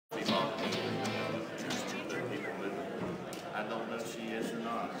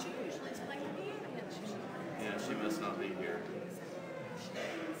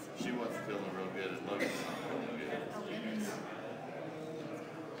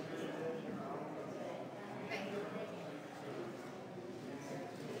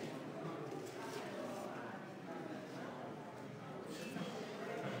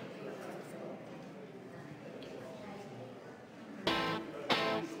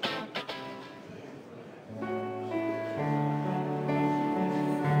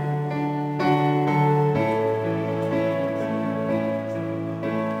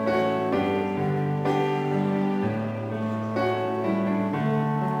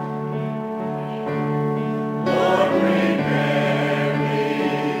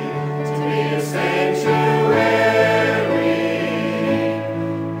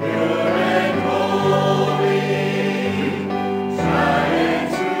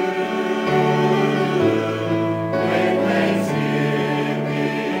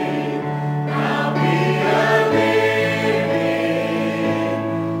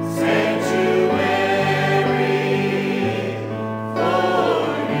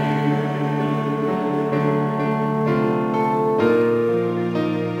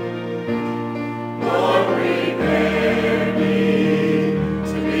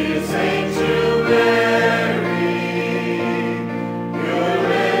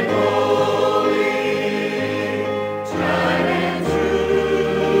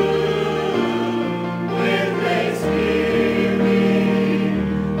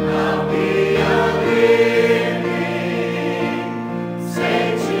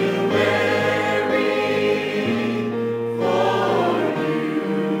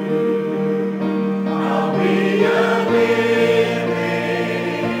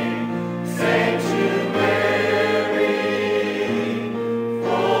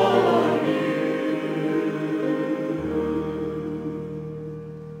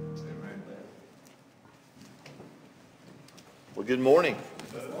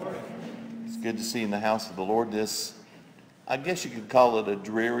see in the house of the Lord this, I guess you could call it a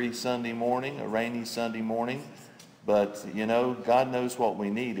dreary Sunday morning, a rainy Sunday morning. But, you know, God knows what we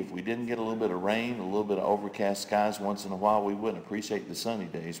need. If we didn't get a little bit of rain, a little bit of overcast skies once in a while, we wouldn't appreciate the sunny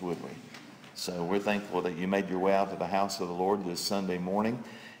days, would we? So we're thankful that you made your way out to the house of the Lord this Sunday morning.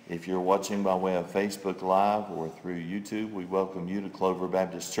 If you're watching by way of Facebook Live or through YouTube, we welcome you to Clover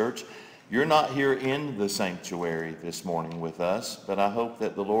Baptist Church. You're not here in the sanctuary this morning with us, but I hope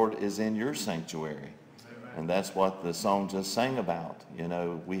that the Lord is in your sanctuary. And that's what the song just sang about. You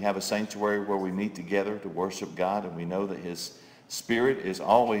know, we have a sanctuary where we meet together to worship God, and we know that His Spirit is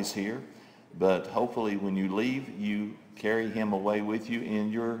always here. But hopefully when you leave, you carry Him away with you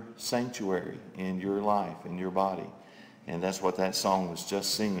in your sanctuary, in your life, in your body. And that's what that song was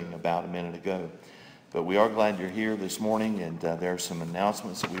just singing about a minute ago. But we are glad you're here this morning, and there are some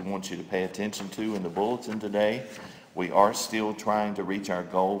announcements that we want you to pay attention to in the bulletin today. We are still trying to reach our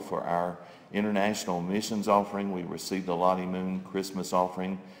goal for our international missions offering. We received the Lottie Moon Christmas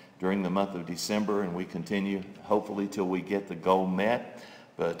offering during the month of December, and we continue hopefully till we get the goal met.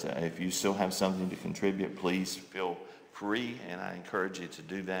 But if you still have something to contribute, please feel free, and I encourage you to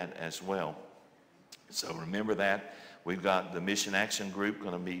do that as well. So remember that. We've got the Mission Action Group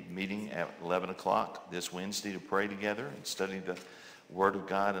going to be meeting at 11 o'clock this Wednesday to pray together and study the Word of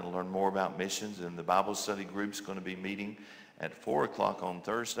God and learn more about missions. And the Bible study group's going to be meeting at 4 o'clock on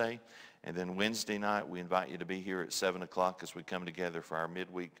Thursday. And then Wednesday night, we invite you to be here at 7 o'clock as we come together for our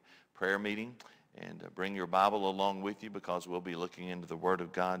midweek prayer meeting. And bring your Bible along with you, because we'll be looking into the Word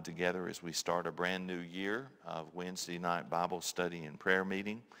of God together as we start a brand new year of Wednesday night Bible study and prayer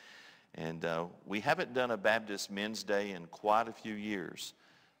meeting. And we haven't done a Baptist Men's Day in quite a few years,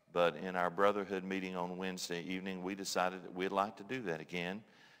 but in our brotherhood meeting on Wednesday evening, we decided that we'd like to do that again.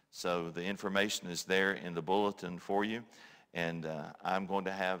 So the information is there in the bulletin for you. And I'm going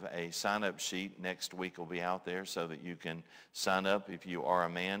to have a sign-up sheet next week will be out there so that you can sign up if you are a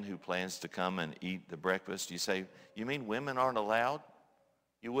man who plans to come and eat the breakfast. You say, you mean women aren't allowed?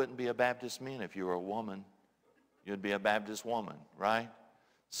 You wouldn't be a Baptist man if you were a woman. You'd be a Baptist woman, right?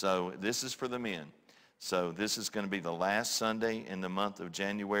 So this is for the men. So this is going to be the last Sunday in the month of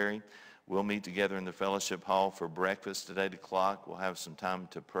January. We'll meet together in the fellowship hall for breakfast at 8 o'clock. We'll have some time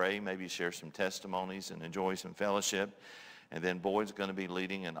to pray, maybe share some testimonies and enjoy some fellowship. And then Boyd's going to be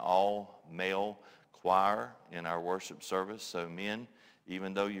leading an all-male choir in our worship service. So men,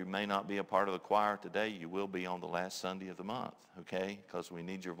 even though you may not be a part of the choir today, you will be on the last Sunday of the month, okay? Because we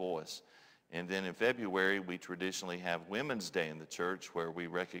need your voice. And then in February, we traditionally have Women's Day in the church, where we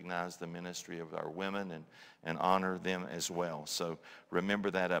recognize the ministry of our women and honor them as well. So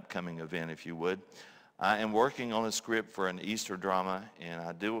remember that upcoming event if you would. I am working on a script for an Easter drama, and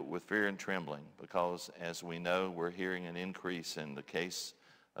I do it with fear and trembling because, as we know, we're hearing an increase in the case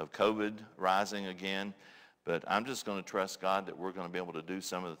of COVID rising again. But I'm just going to trust God that we're going to be able to do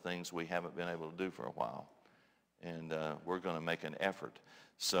some of the things we haven't been able to do for a while. And we're going to make an effort.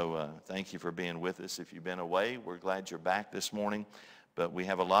 So thank you for being with us. If you've been away, we're glad you're back this morning. But we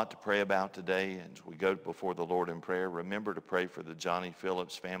have a lot to pray about today, and we go before the Lord in prayer. Remember to pray for the Johnny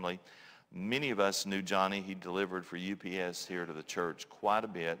Phillips family. Many of us knew Johnny. He delivered for UPS here to the church quite a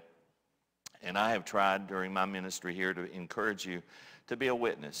bit. And I have tried during my ministry here to encourage you to be a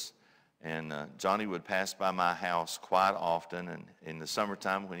witness. And Johnny would pass by my house quite often. And in the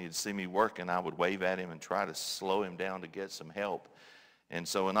summertime when he'd see me working, I would wave at him and try to slow him down to get some help. And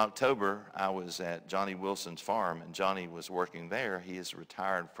so in October, I was at Johnny Wilson's farm, and Johnny was working there. He is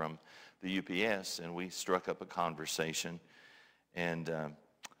retired from the UPS, and we struck up a conversation. And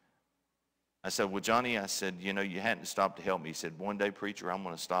I said, well, Johnny, I said, you know, you hadn't stopped to help me. He said, one day, preacher, I'm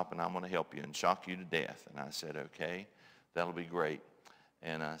going to stop and I'm going to help you and shock you to death. And I said, okay, that'll be great.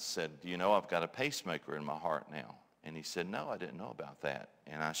 And I said, do you know I've got a pacemaker in my heart now? And he said, no, I didn't know about that.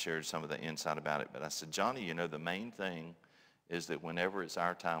 And I shared some of the insight about it. But I said, Johnny, you know, the main thing is that whenever it's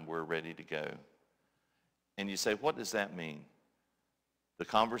our time, we're ready to go. And you say, what does that mean? The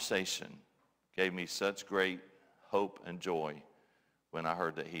conversation gave me such great hope and joy when I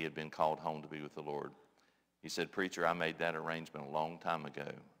heard that he had been called home to be with the Lord. He said, preacher, I made that arrangement a long time ago.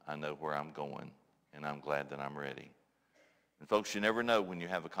 I know where I'm going, and I'm glad that I'm ready. And folks, you never know when you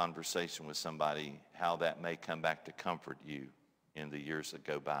have a conversation with somebody how that may come back to comfort you in the years that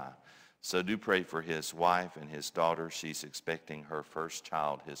go by. So do pray for his wife and his daughter. She's expecting her first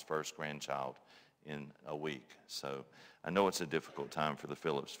child, his first grandchild, in a week. So I know it's a difficult time for the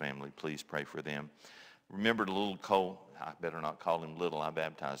Phillips family. Please pray for them. Remember the little Cole. I better not call him little. I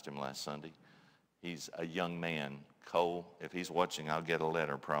baptized him last Sunday. He's a young man. Cole, if he's watching, I'll get a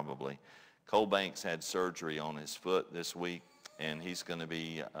letter probably. Cole Banks had surgery on his foot this week, and he's going to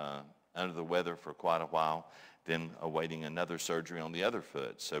be under the weather for quite a while, then awaiting another surgery on the other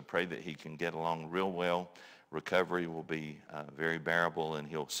foot. So pray that he can get along real well. Recovery will be very bearable, and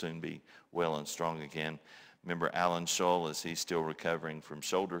he'll soon be well and strong again. Remember Alan Scholl, as he's still recovering from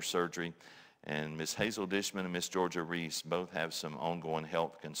shoulder surgery. And Miss Hazel Dishman and Miss Georgia Reese both have some ongoing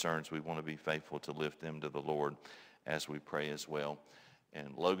health concerns. We want to be faithful to lift them to the Lord as we pray as well.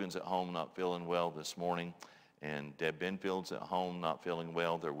 And Logan's at home not feeling well this morning. And Deb Benfield's at home not feeling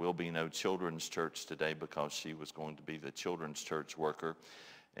well. There will be no children's church today because she was going to be the children's church worker.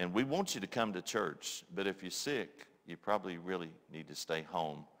 And we want you to come to church, but if you're sick, you probably really need to stay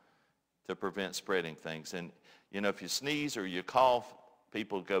home to prevent spreading things. And, you know, if you sneeze or you cough,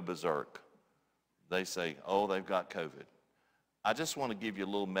 people go berserk. They say, oh, they've got COVID. I just want to give you a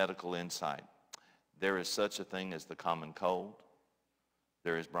little medical insight. There is such a thing as the common cold.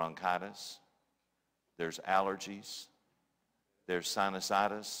 There is bronchitis. There's allergies. There's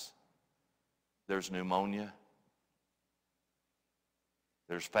sinusitis. There's pneumonia.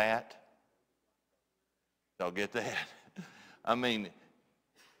 There's fat. Y'all get that? I mean,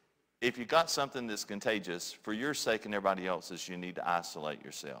 if you got something that's contagious, for your sake and everybody else's, you need to isolate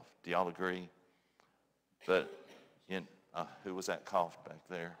yourself. Do y'all agree? But, who was that cough back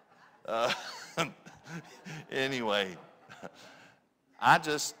there? Anyway, I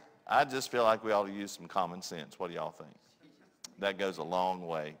just feel like we ought to use some common sense. What do y'all think? That goes a long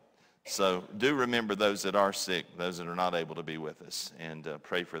way. So do remember those that are sick, those that are not able to be with us, and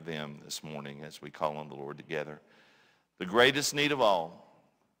pray for them this morning as we call on the Lord together. The greatest need of all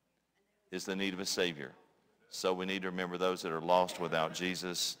is the need of a Savior. So we need to remember those that are lost without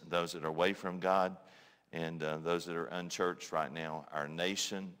Jesus, those that are away from God, and those that are unchurched right now. Our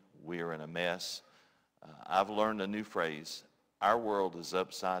nation, we are in a mess. I've learned a new phrase. Our world is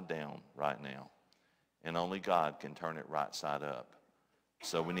upside down right now, and only God can turn it right side up.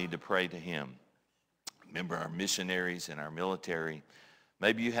 So we need to pray to him. Remember our missionaries and our military.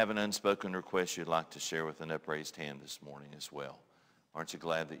 Maybe you have an unspoken request you'd like to share with an upraised hand this morning as well. Aren't you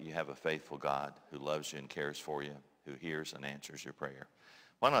glad that you have a faithful God who loves you and cares for you, who hears and answers your prayer?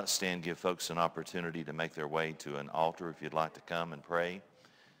 Why not stand, give folks an opportunity to make their way to an altar if you'd like to come and pray.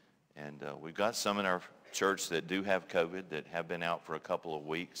 And we've got some in our church that do have COVID that have been out for a couple of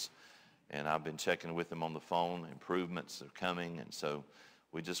weeks. And I've been checking with them on the phone. Improvements are coming. And so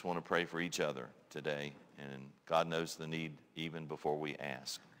we just want to pray for each other today. And God knows the need even before we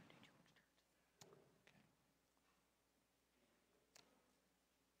ask.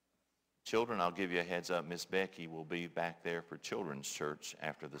 Children, I'll give you a heads up. Miss Becky will be back there for children's church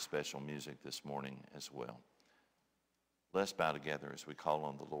after the special music this morning as well. Let's bow together as we call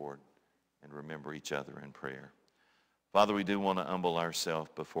on the Lord and remember each other in prayer. Father, we do want to humble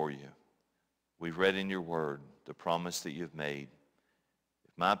ourselves before you. We've read in your word the promise that you've made.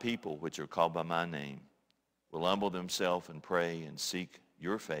 If my people, which are called by my name, will humble themselves and pray and seek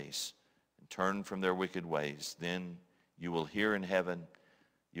your face and turn from their wicked ways, then you will hear in heaven,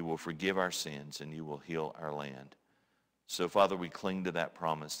 you will forgive our sins, and you will heal our land. So, Father, we cling to that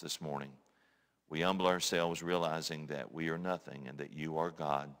promise this morning. We humble ourselves realizing that we are nothing and that you are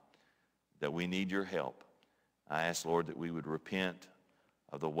God, that we need your help. I ask, Lord, that we would repent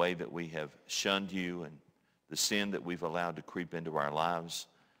of the way that we have shunned you and the sin that we've allowed to creep into our lives.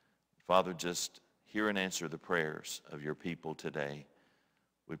 Father, just hear and answer the prayers of your people today.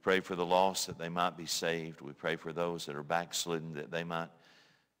 We pray for the lost that they might be saved. We pray for those that are backslidden that they might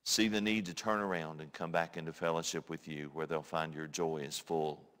see the need to turn around and come back into fellowship with you where they'll find your joy is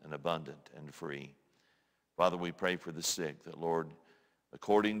full and abundant and free. Father, we pray for the sick that, Lord,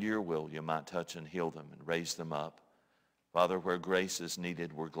 according to your will, you might touch and heal them and raise them up. Father, where grace is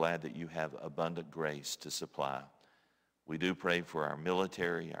needed, we're glad that you have abundant grace to supply. We do pray for our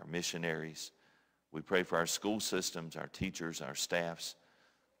military, our missionaries. We pray for our school systems, our teachers, our staffs.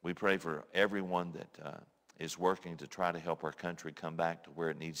 We pray for everyone that is working to try to help our country come back to where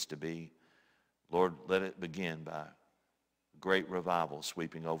it needs to be. Lord, let it begin by great revival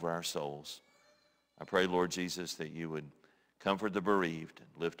sweeping over our souls. I pray, Lord Jesus, that you would comfort the bereaved and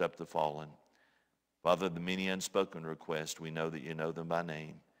lift up the fallen. Father, the many unspoken requests, we know that you know them by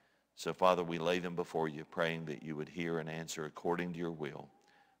name. So, Father, we lay them before you, praying that you would hear and answer according to your will.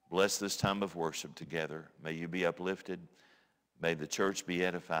 Bless this time of worship together. May you be uplifted. May the church be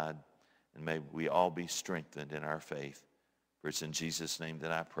edified. And may we all be strengthened in our faith. For it's in Jesus' name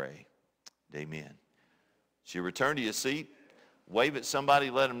that I pray. Amen. As you return to your seat, wave at somebody,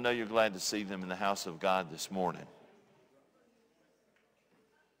 let them know you're glad to see them in the house of God this morning.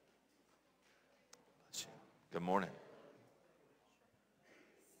 Good morning.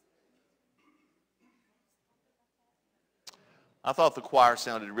 I thought the choir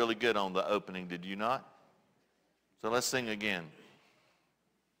sounded really good on the opening, did you not? So let's sing again.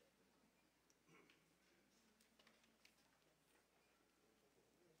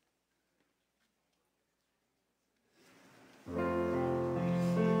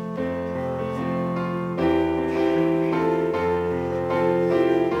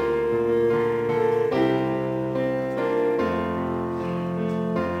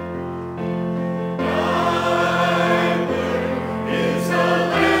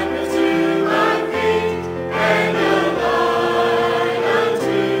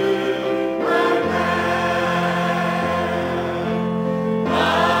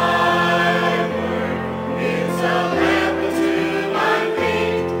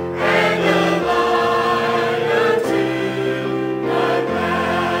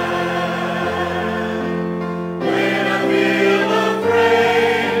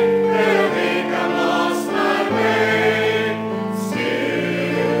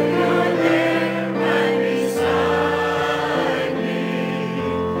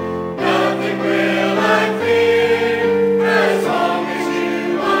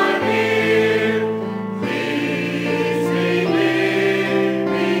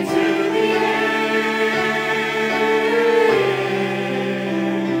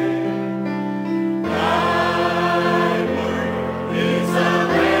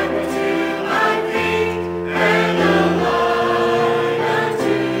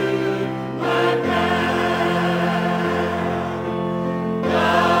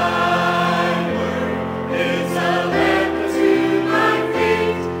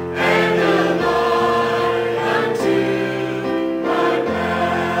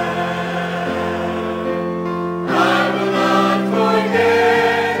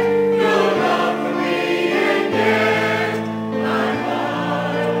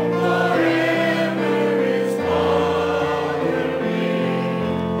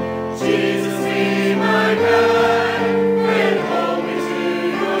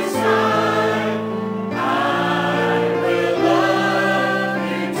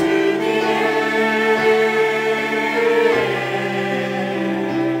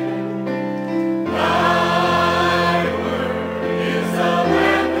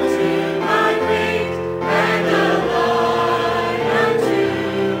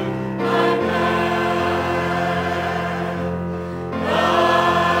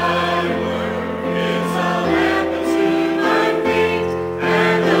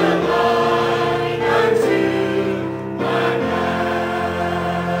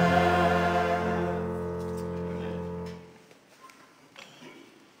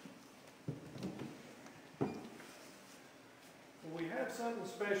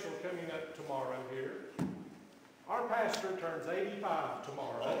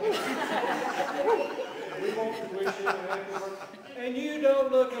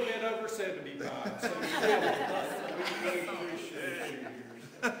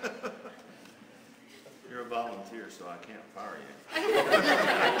 You're a volunteer, so I can't fire you.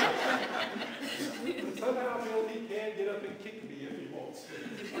 Somehow Bill, he can get up and kick me if he wants to.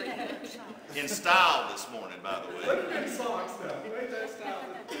 In style this morning, by the way. Look at socks now. Ain't that style?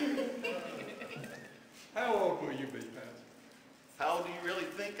 How old will you be, Pastor? How old do you really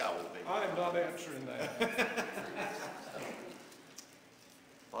think I will be? I am not answering that.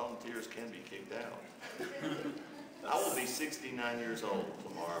 Volunteers can be kicked out. I will be 69 years old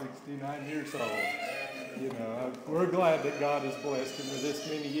tomorrow. 69 years old. You know, we're glad that God has blessed him with this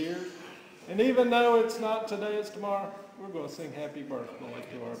many years. And even though it's not today, it's tomorrow, we're going to sing happy birthday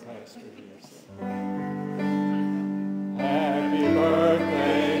to our pastor here. So. Happy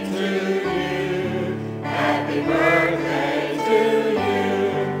birthday to you. Happy birthday to you.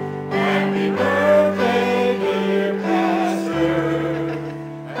 Happy birthday, dear pastor.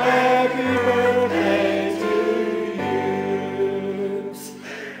 Happy birthday to you.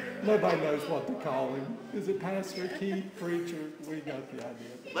 Nobody knows what to call him. Is it Pastor, Keith, Preacher? We got the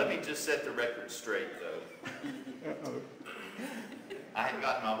idea. Let me just set the record straight, though. Uh-oh. I had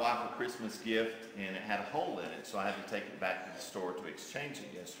gotten my wife a Christmas gift, and it had a hole in it, so I had to take it back to the store to exchange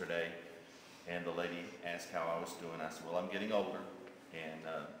it yesterday. And the lady asked how I was doing. I said, well, I'm getting older. And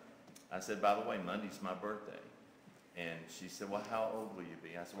I said, by the way, Monday's my birthday. And she said, well, how old will you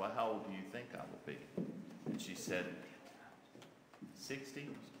be? I said, well, how old do you think I will be? And she said, 60.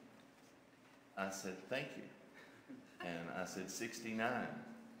 I said, thank you. And I said, 69.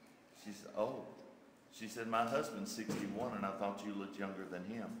 She said, oh. She said, my husband's 61, and I thought you looked younger than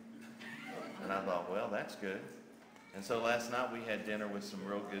him. And I thought, well, that's good. And so last night we had dinner with some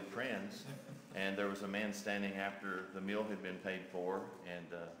real good friends, and there was a man standing after the meal had been paid for, and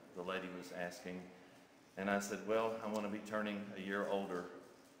the lady was asking, And I said, well, I want to be turning a year older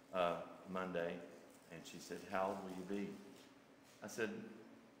Monday. And she said, how old will you be? I said,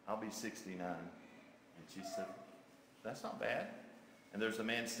 I'll be 69. And she said, that's not bad. And there's a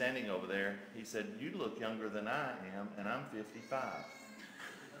man standing over there. He said, you look younger than I am, and I'm 55.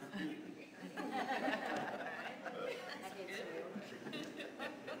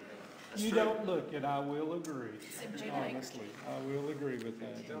 You don't look it, I will agree. Honestly, I will agree with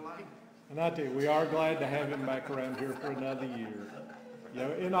that. And I tell you, we are glad to have him back around here for another year. You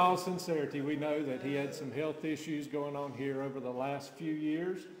know, in all sincerity, we know that he had some health issues going on here over the last few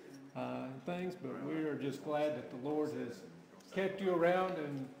years and things, but we are just glad that the Lord has kept you around,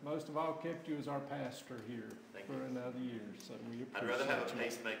 and most of all, kept you as our pastor here for another year. So we appreciate I'd rather have a you.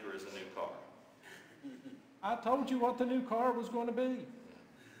 pacemaker as a new car. I told you what the new car was going to be.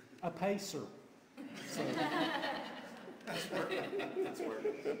 A pacer. So. That's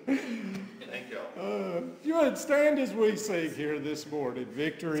working. Thank y'all. If you would stand as we sing here this morning,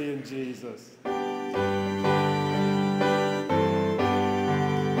 Victory in Jesus.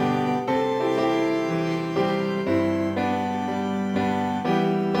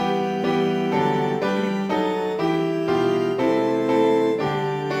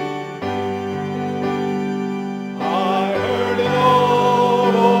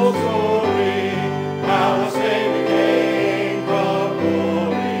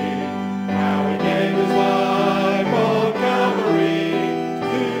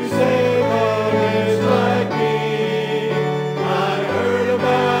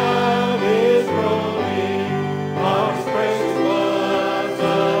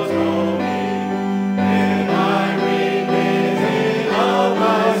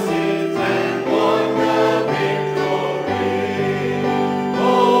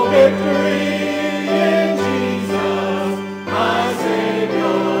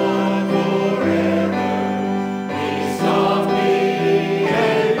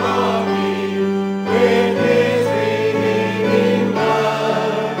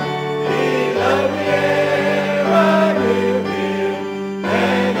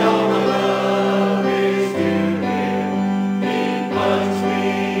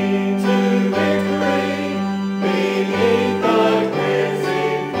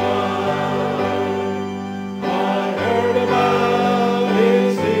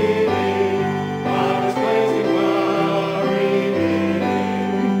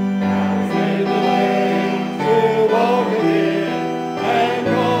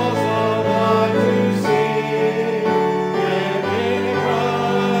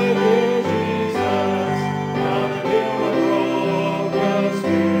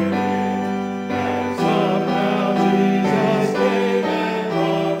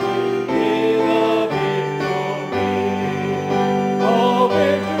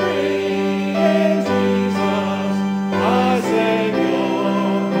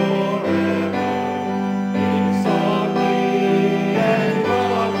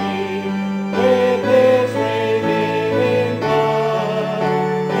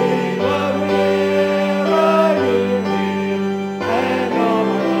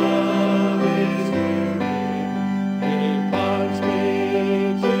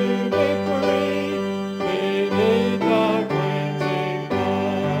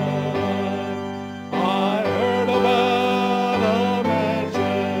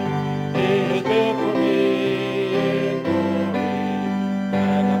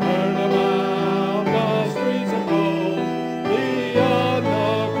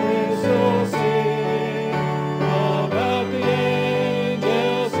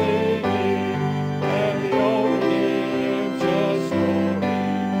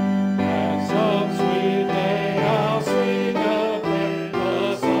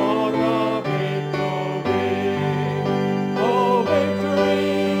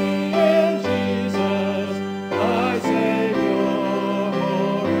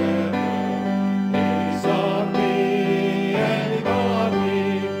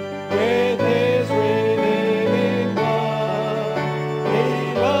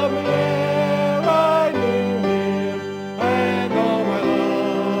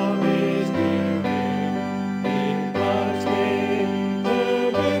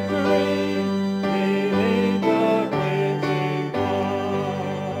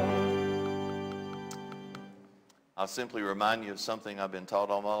 I'll simply remind you of something I've been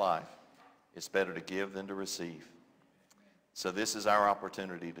taught all my life. It's better to give than to receive. So this is our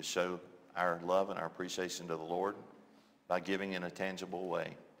opportunity to show our love and our appreciation to the Lord by giving in a tangible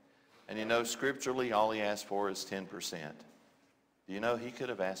way. And you know, scripturally, all he asked for is 10%. Do you know he could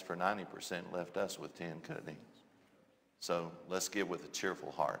have asked for 90% and left us with 10, couldn't he? So let's give with a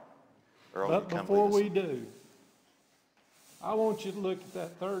cheerful heart. Earl, But you come before lead us. we do, I want you to look at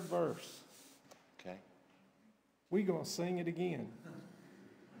that third verse. Okay. We're going to sing it again.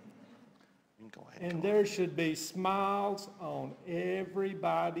 You can go ahead. And go there should be smiles on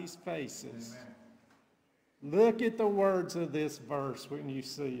everybody's faces. Amen. Look at the words of this verse when you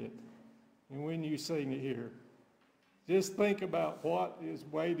see it and when you sing it here. Just think about what is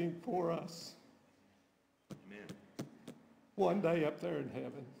waiting for us. Amen. One day up there in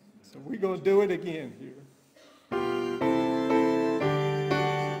heaven. So we're going to do it again here.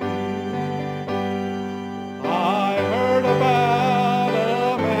 I heard about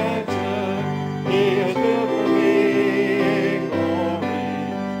a mansion he has built for me in glory.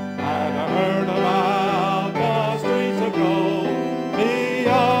 And I heard about the streets of gold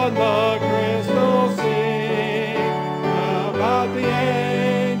beyond the crystal sea. About the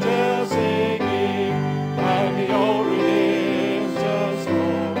angels singing and the old redemption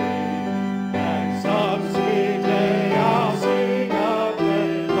story. And some sweet day I'll sing up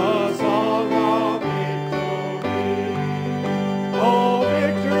there the song of victory. Oh,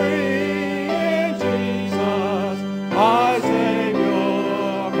 victory in Jesus, my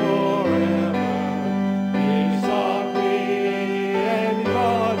Savior forever. He sought me and he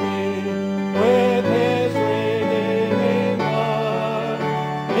bought me with his redeeming blood.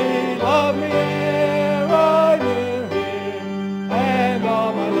 He loved me ere I knew him, and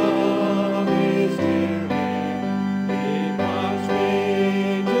all my love is to him. He wants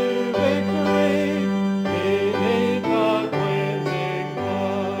me to victory beneath the cleansing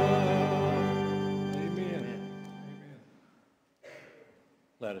blood. Amen.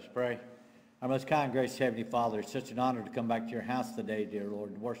 Let us pray. Our most kind, gracious Heavenly Father, it's such an honor to come back to your house today, dear Lord,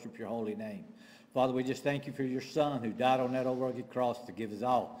 and worship your holy name. Father, we just thank you for your Son who died on that old rugged cross to give us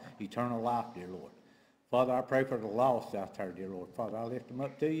all eternal life, dear Lord. Father, I pray for the lost out there, dear Lord. Father, I lift them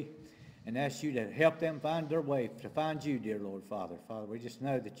up to you and ask you to help them find their way, to find you, dear Lord, Father. Father, we just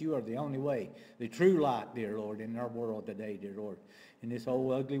know that you are the only way, the true light, dear Lord, in our world today, dear Lord. In this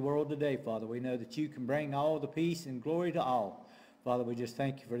old ugly world today, Father, we know that you can bring all the peace and glory to all. Father, we just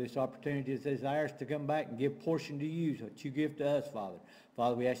thank you for this opportunity that is ours to come back and give portion to you, what you give to us, Father.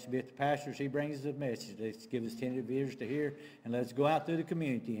 Father, we ask you to be with the pastor as he brings us a message. Let's give us tender ears to hear, and let's go out through the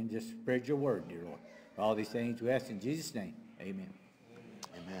community and just spread your word, dear Lord. For all these things we ask in Jesus' name. Amen.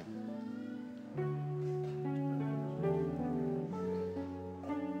 Amen.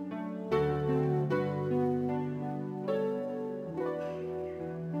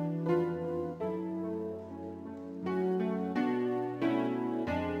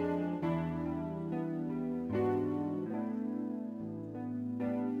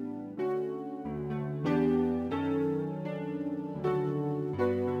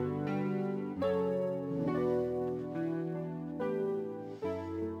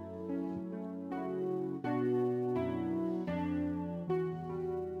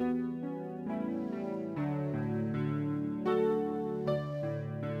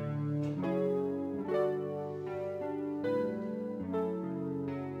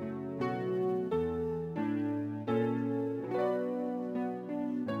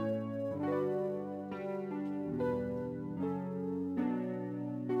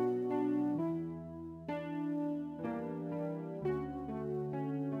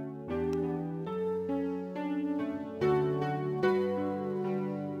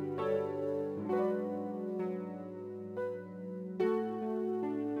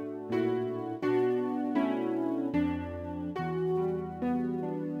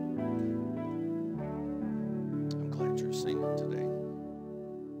 I'm glad you're singing today.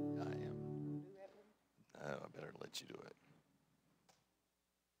 I am. Oh, I better let you do it.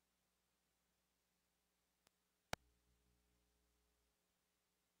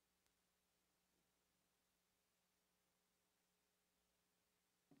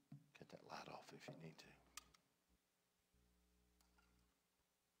 Get that light off if you need to.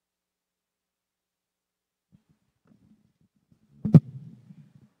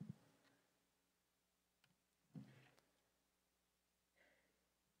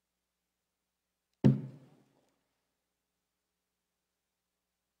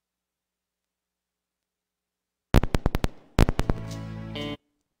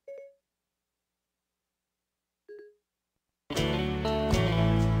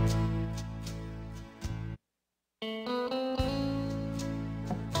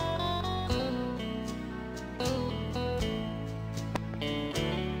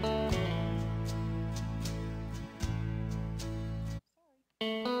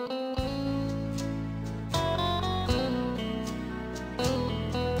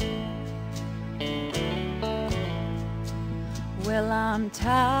 I'm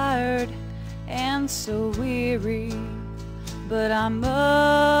tired and so weary, but I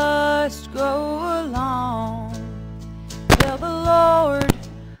must go along. Tell the Lord,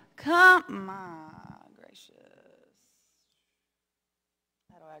 come, my gracious.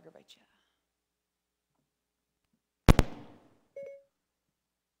 That'll aggravate you.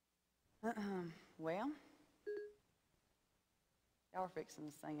 Well, y'all are fixing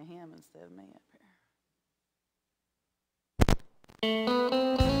to sing a hymn instead of me up here.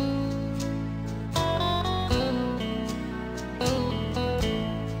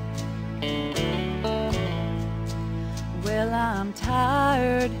 Well, I'm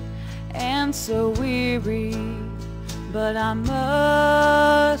tired and so weary, but I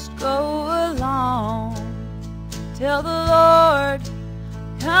must go along. Till the Lord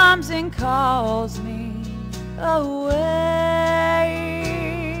comes and calls me away,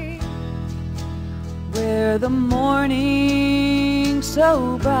 where the morning's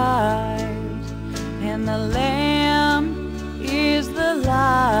so bright and the Lamb is the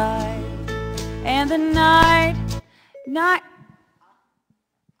light, and the night, I'm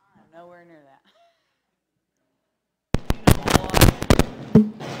nowhere near that.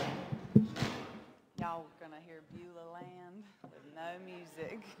 Y'all gonna hear Beulah Land with no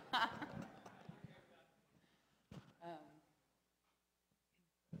music.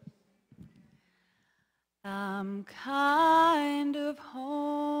 I'm kind of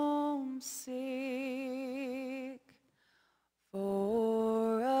homesick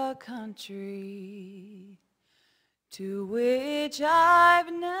for a country to which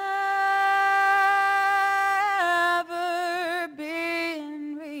I've never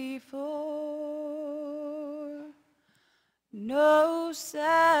been before. No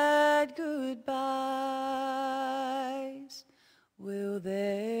sad goodbyes will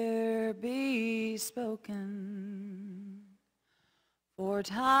there be spoken, for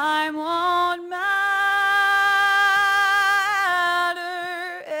time won't matter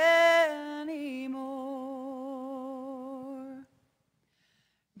anymore.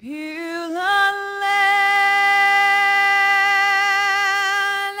 Beulah Land,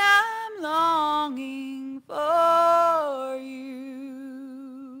 I'm longing for you,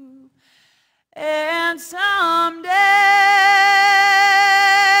 and someday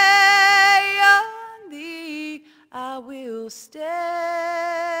on thee I will stand.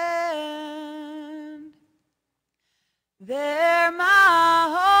 There my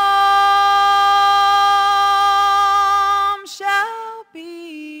home shall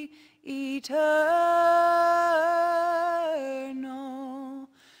be eternal.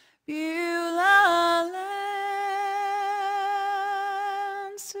 Beulah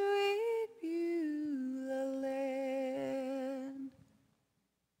Land, sweet Beulah Land.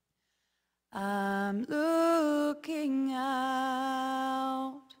 I'm looking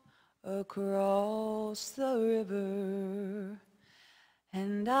out across the river,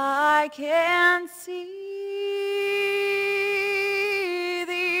 and I can see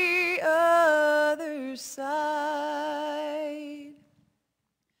the other side.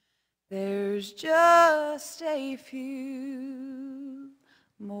 There's just a few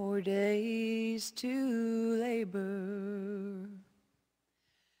more days to labor,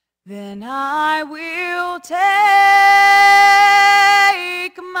 then I will take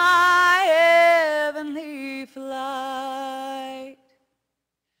my heavenly flight.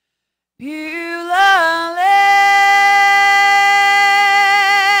 Beulah Land,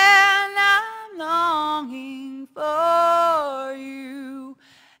 I'm longing for you,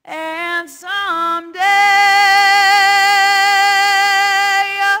 and someday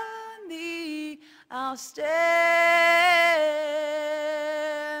on thee I'll stand.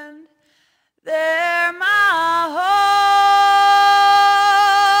 There my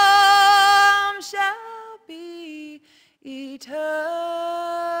home shall be eternal.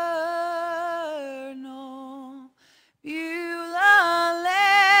 Beulah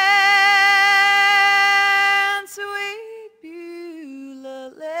Land, sweet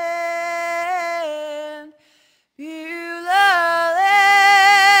Beulah Land, Beulah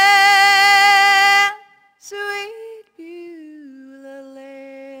Land, sweet Beulah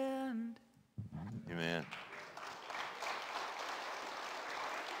Land. Amen.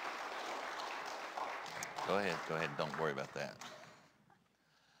 Go ahead, don't worry about that.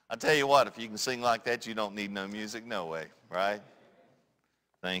 I tell you what, if you can sing like that, you don't need no music, no way, right?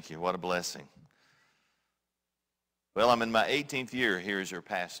 Thank you, what a blessing. Well, I'm in my 18th year here as your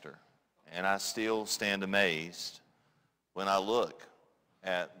pastor, and I still stand amazed when I look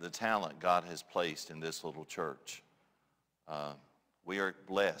at the talent God has placed in this little church. We are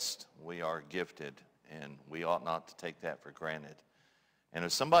blessed, we are gifted, and we ought not to take that for granted. And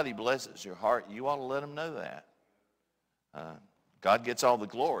if somebody blesses your heart, you ought to let them know that. God gets all the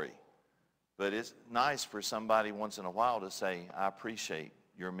glory. But it's nice for somebody once in a while to say, I appreciate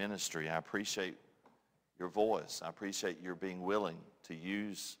your ministry. I appreciate your voice. I appreciate your being willing to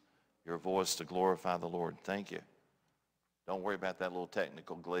use your voice to glorify the Lord. Thank you. Don't worry about that little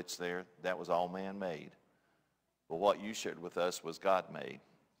technical glitch there. That was all man-made. But what you shared with us was God-made.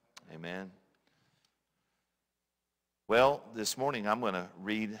 Amen. Well, this morning I'm going to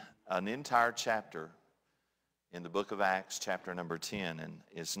read an entire chapter in the book of Acts, chapter number 10. And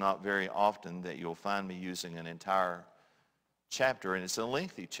it's not very often that you'll find me using an entire chapter, and it's a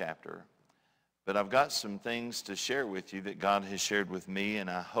lengthy chapter. But I've got some things to share with you that God has shared with me, and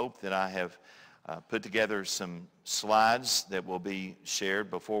I hope that I have put together some slides that will be shared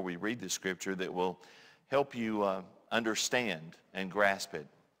before we read the scripture that will help you understand and grasp it.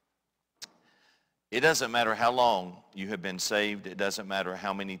 It doesn't matter how long you have been saved. It doesn't matter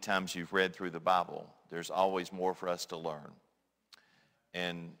how many times you've read through the Bible. There's always more for us to learn.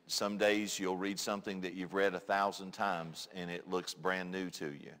 And some days you'll read something that you've read 1,000 times and it looks brand new to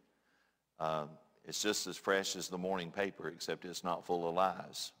you. It's just as fresh as the morning paper, except it's not full of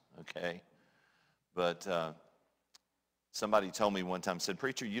lies, okay? But somebody told me one time, said,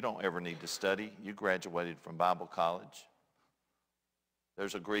 Preacher, you don't ever need to study. You graduated from Bible college.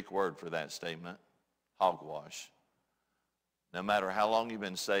 There's a Greek word for that statement, hogwash. No matter how long you've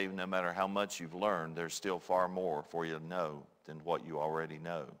been saved, no matter how much you've learned, there's still far more for you to know than what you already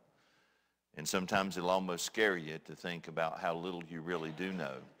know. And sometimes it'll almost scare you to think about how little you really do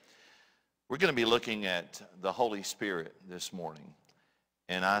know. We're going to be looking at the Holy Spirit this morning.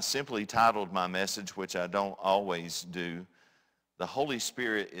 And I simply titled my message, which I don't always do, The Holy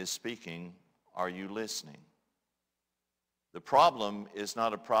Spirit is Speaking, Are You Listening? The problem is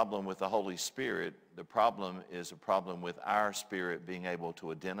not a problem with the Holy Spirit. The problem is a problem with our spirit being able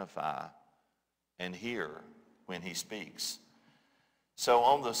to identify and hear when he speaks. So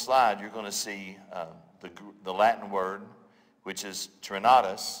on the slide, you're going to see the Latin word, which is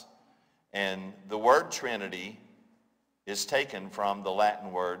Trinatus. And the word Trinity is taken from the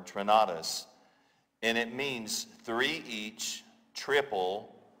Latin word Trinatus. And it means three each,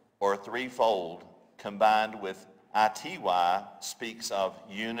 triple, or threefold, combined with ity speaks of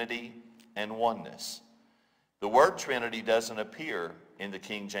unity and oneness. The word Trinity doesn't appear in the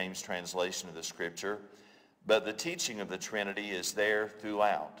King James translation of the scripture, but the teaching of the Trinity is there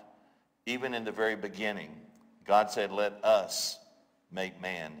throughout. Even in the very beginning, God said, let us make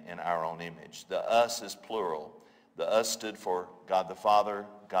man in our own image. The us is plural. The us stood for God the Father,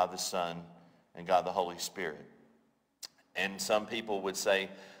 God the Son, and God the Holy Spirit. And some people would say,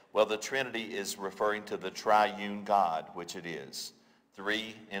 well, the Trinity is referring to the triune God, which it is,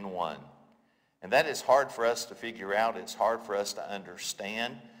 3 in 1. And that is hard for us to figure out. It's hard for us to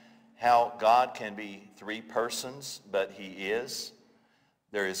understand how God can be 3 persons, but he is.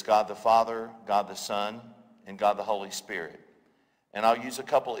 There is God the Father, God the Son, and God the Holy Spirit. And I'll use a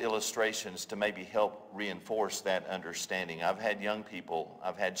couple illustrations to maybe help reinforce that understanding. I've had young people,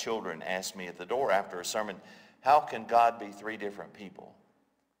 I've had children ask me at the door after a sermon, how can God be 3 different people?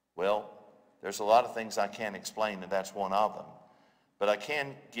 Well, there's a lot of things I can't explain, and that's one of them. But I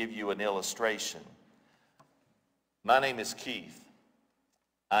can give you an illustration. My name is Keith.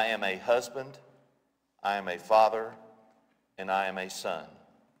 I am a husband, I am a father, and I am a son.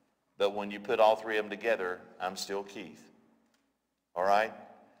 But when you put all 3 of them together, I'm still Keith. All right?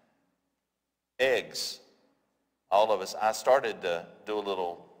 Eggs. All of us. I started to do a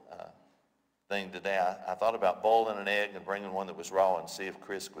little thing today. I thought about boiling an egg and bringing one that was raw and see if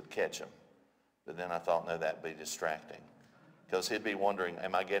Chris would catch them. But then I thought, no, that'd be distracting. Because he'd be wondering,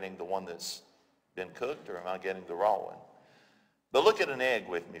 am I getting the one that's been cooked or am I getting the raw one? But look at an egg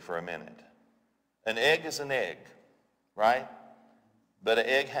with me for a minute. An egg is an egg, right? But an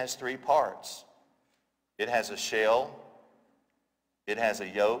egg has 3 parts. It has a shell, it has a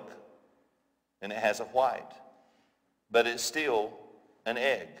yolk, and it has a white. But it's still an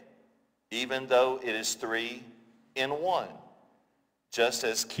egg, even though it is 3 in 1, just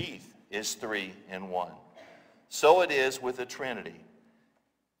as Keith is 3 in 1. So it is with the Trinity.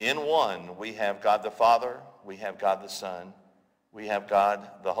 In one, we have God the Father, we have God the Son, we have God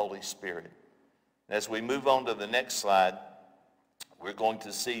the Holy Spirit. As we move on to the next slide, we're going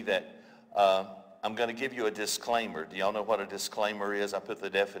to see that I'm going to give you a disclaimer. Do y'all know what a disclaimer is? I put the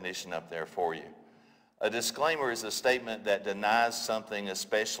definition up there for you. A disclaimer is a statement that denies something,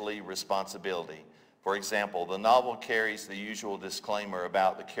 especially responsibility. For example, the novel carries the usual disclaimer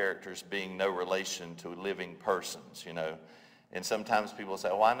about the characters being no relation to living persons, you know. And sometimes people say,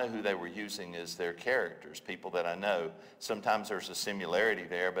 oh, I know who they were using as their characters, people that I know. Sometimes there's a similarity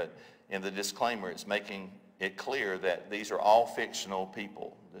there, but in the disclaimer, it's making it clear that these are all fictional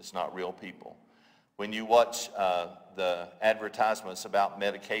people. It's not real people. When you watch the advertisements about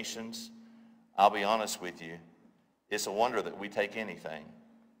medications, I'll be honest with you, it's a wonder that we take anything,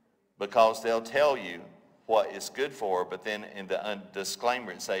 because they'll tell you what it's good for, but then in the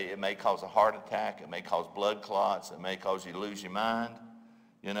disclaimer it say it may cause a heart attack, it may cause blood clots, it may cause you to lose your mind.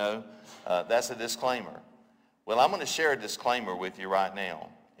 You know, that's a disclaimer. Well, I'm going to share a disclaimer with you right now.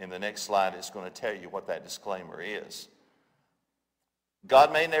 In the next slide, it's going to tell you what that disclaimer is.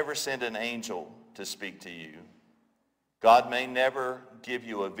 God may never send an angel to speak to you. God may never give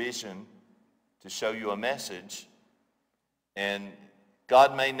you a vision to show you a message. And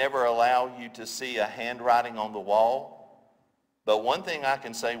God may never allow you to see a handwriting on the wall. But one thing I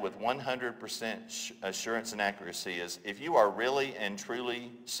can say with 100% assurance and accuracy is if you are really and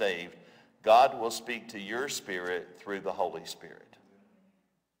truly saved, God will speak to your spirit through the Holy Spirit.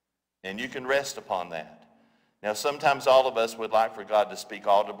 And you can rest upon that. Now, sometimes all of us would like for God to speak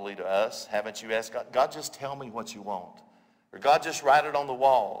audibly to us. Haven't you asked God, God, just tell me what you want? Or God, just write it on the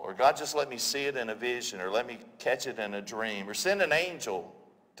wall. Or God, just let me see it in a vision. Or let me catch it in a dream. Or send an angel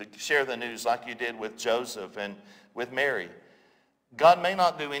to share the news like you did with Joseph and with Mary. God may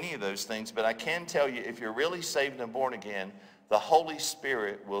not do any of those things, but I can tell you, if you're really saved and born again, the Holy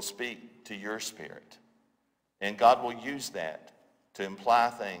Spirit will speak to your spirit. And God will use that to imply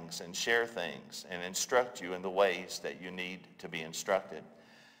things and share things and instruct you in the ways that you need to be instructed.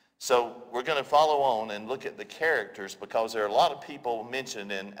 So we're going to follow on and look at the characters, because there are a lot of people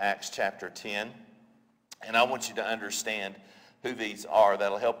mentioned in Acts chapter 10. And I want you to understand who these are.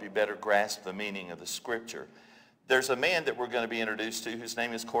 That'll help you better grasp the meaning of the scripture. There's a man that we're going to be introduced to whose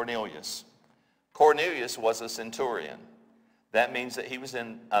name is Cornelius. Cornelius was a centurion. That means that he was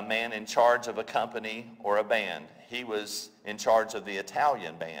a man in charge of a company or a band. He was in charge of the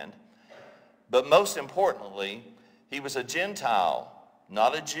Italian band. But most importantly, he was a Gentile,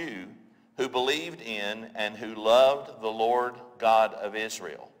 not a Jew, who believed in and who loved the Lord God of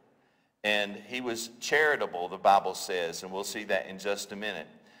Israel. And he was charitable, the Bible says, and we'll see that in just a minute.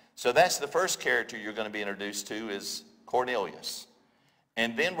 So that's the first character you're going to be introduced to, is Cornelius.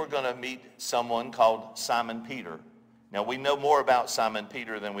 And then we're going to meet someone called Simon Peter. Now, we know more about Simon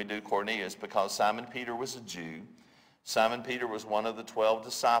Peter than we do Cornelius, because Simon Peter was a Jew. Simon Peter was one of the 12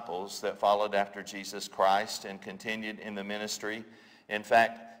 disciples that followed after Jesus Christ and continued in the ministry. In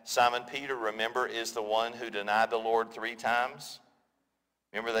fact, Simon Peter, remember, is the one who denied the Lord 3 times.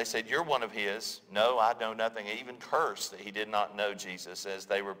 Remember, they said, you're one of his. No, I know nothing. He even cursed that he did not know Jesus as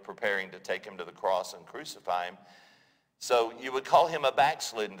they were preparing to take him to the cross and crucify him. So you would call him a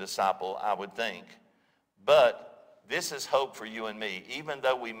backslidden disciple, I would think. But this is hope for you and me. Even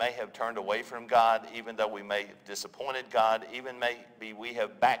though we may have turned away from God, even though we may have disappointed God, even maybe we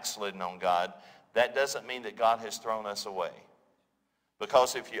have backslidden on God, that doesn't mean that God has thrown us away.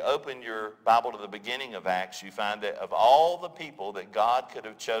 Because if you open your Bible to the beginning of Acts, you find that of all the people that God could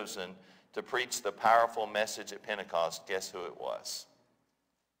have chosen to preach the powerful message at Pentecost, guess who it was?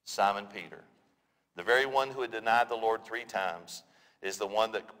 Simon Peter. The very one who had denied the Lord 3 times is the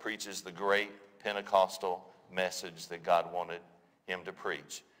one that preaches the great Pentecostal message that God wanted him to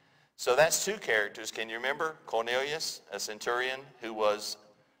preach. So that's 2 characters. Can you remember? Cornelius, a centurion who was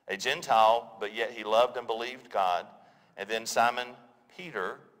a Gentile, but yet he loved and believed God. And then Simon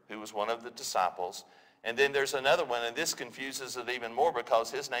Peter, who was one of the disciples. And then there's another one, and this confuses it even more because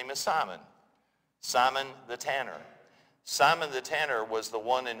his name is Simon. Simon the Tanner. Simon the Tanner was the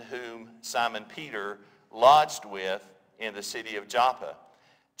one in whom Simon Peter lodged with in the city of Joppa.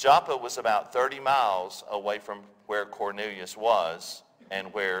 Joppa was about 30 miles away from where Cornelius was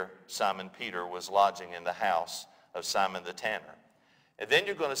and where Simon Peter was lodging in the house of Simon the Tanner. And then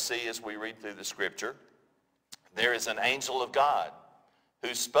you're going to see, as we read through the scripture, there is an angel of God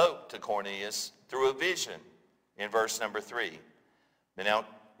who spoke to Cornelius through a vision in verse number 3. But now,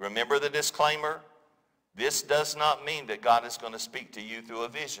 remember the disclaimer? This does not mean that God is going to speak to you through a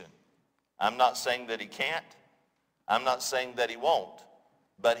vision. I'm not saying that he can't. I'm not saying that he won't.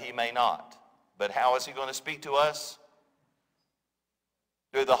 But he may not. But how is he going to speak to us?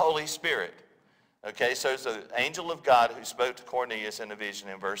 Through the Holy Spirit. Okay, so it's the angel of God who spoke to Cornelius in a vision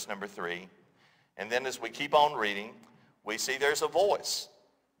in verse number 3. And then as we keep on reading, we see there's a voice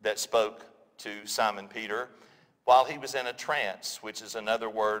that spoke to Simon Peter while he was in a trance, which is another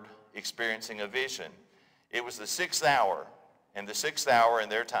word experiencing a vision. It was the 6th hour, and the 6th hour in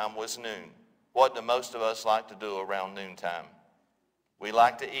their time was noon. What do most of us like to do around noontime? We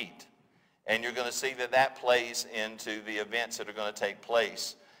like to eat. And you're going to see that that plays into the events that are going to take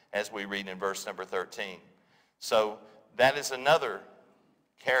place as we read in verse number 13. So that is another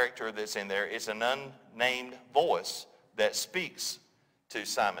character that's in there. It's an unnamed voice that speaks to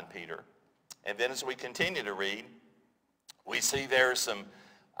Simon Peter. And then as we continue to read, we see there's some,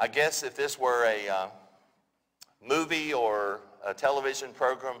 I guess if this were a movie or a television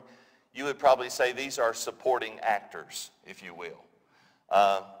program, you would probably say these are supporting actors, if you will.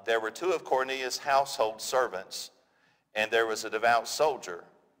 There were two of Cornelius' household servants, and there was a devout soldier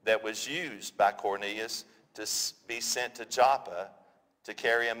that was used by Cornelius to be sent to Joppa to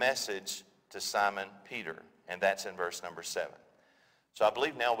carry a message to Simon Peter. And that's in verse number 7. So I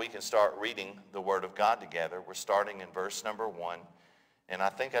believe now we can start reading the Word of God together. We're starting in verse number 1. And I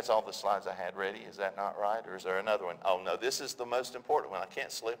think that's all the slides I had ready. Is that not right? Or is there another one? Oh, no, this is the most important one. I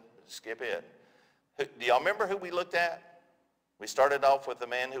can't skip it. Do y'all remember who we looked at? We started off with a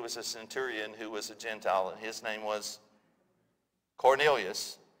man who was a centurion who was a Gentile, and his name was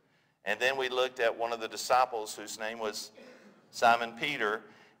Cornelius. And then we looked at one of the disciples whose name was Simon Peter.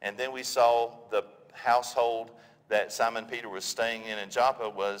 And then we saw the household that Simon Peter was staying in Joppa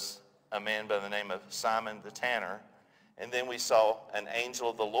was a man by the name of Simon the tanner. And then we saw an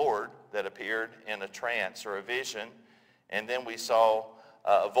angel of the Lord that appeared in a trance or a vision. And then we saw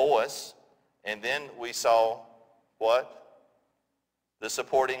a voice. And then we saw what? The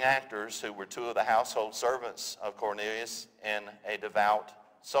supporting actors who were two of the household servants of Cornelius and a devout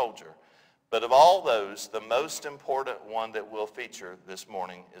soldier. But of all those, the most important one that we'll feature this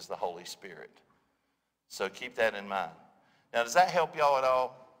morning is the Holy Spirit. So keep that in mind. Now, does that help y'all at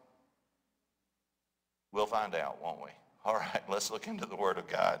all? We'll find out, won't we? All right, let's look into the Word of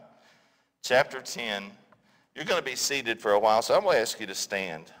God. Chapter 10. You're going to be seated for a while, so I'm going to ask you to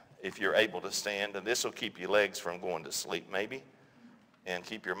stand if you're able to stand, and this will keep your legs from going to sleep maybe, and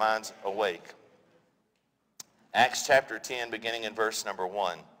keep your minds awake. Acts chapter 10, beginning in verse number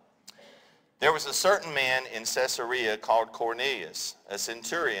 1. There was a certain man in Caesarea called Cornelius, a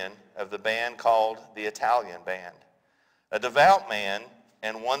centurion of the band called the Italian band, a devout man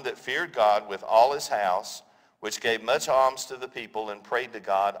and one that feared God with all his house, which gave much alms to the people and prayed to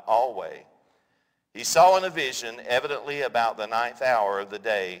God always. He saw in a vision, evidently about the 9th hour of the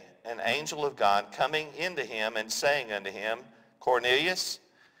day, an angel of God coming into him and saying unto him, Cornelius.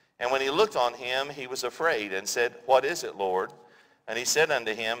 And when he looked on him, he was afraid and said, What is it, Lord? And he said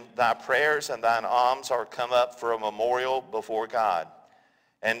unto him, Thy prayers and thine alms are come up for a memorial before God.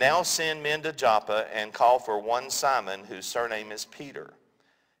 And now send men to Joppa and call for one Simon, whose surname is Peter.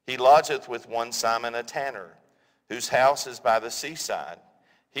 He lodgeth with one Simon a tanner, whose house is by the seaside.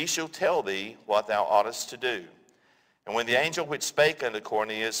 He shall tell thee what thou oughtest to do. And when the angel which spake unto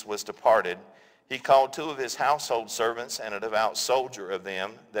Cornelius was departed, he called two of his household servants and a devout soldier of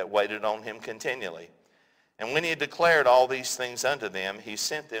them that waited on him continually. And when he had declared all these things unto them, he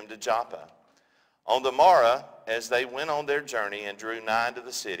sent them to Joppa. On the morrow, as they went on their journey and drew nigh to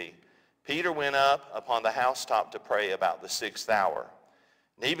the city, Peter went up upon the housetop to pray about the 6th hour.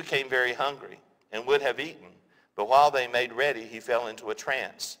 And he became very hungry and would have eaten. But while they made ready, he fell into a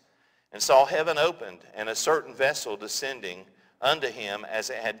trance, and saw heaven opened, and a certain vessel descending unto him as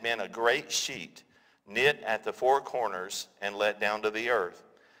it had been a great sheet, knit at the four corners, and let down to the earth,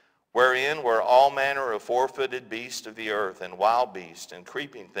 wherein were all manner of four-footed beasts of the earth, and wild beasts, and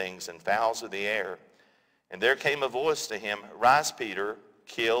creeping things, and fowls of the air. And there came a voice to him, Rise, Peter,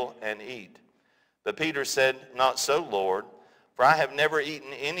 kill and eat. But Peter said, Not so, Lord, for I have never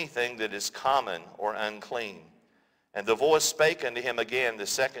eaten anything that is common or unclean. And the voice spake unto him again the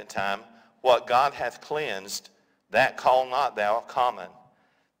second time, What God hath cleansed, that call not thou common.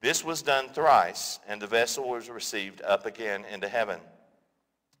 This was done thrice, and the vessel was received up again into heaven.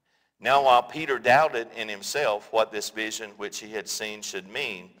 Now while Peter doubted in himself what this vision which he had seen should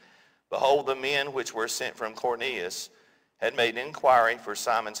mean, behold, the men which were sent from Cornelius had made inquiry for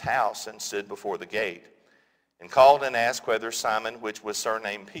Simon's house, and stood before the gate, and called and asked whether Simon, which was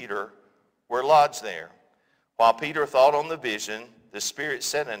surnamed Peter, were lodged there. While Peter thought on the vision, the Spirit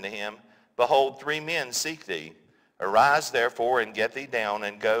said unto him, Behold, 3 men seek thee. Arise therefore, and get thee down,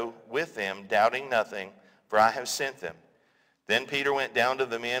 and go with them, doubting nothing, for I have sent them. Then Peter went down to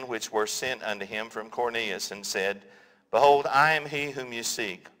the men which were sent unto him from Cornelius, and said, Behold, I am he whom you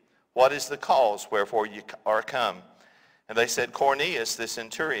seek. What is the cause wherefore you are come? And they said, Cornelius the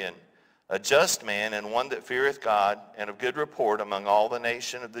centurion, a just man, and one that feareth God, and of good report among all the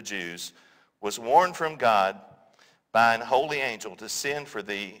nation of the Jews, was warned from God by an holy angel to send for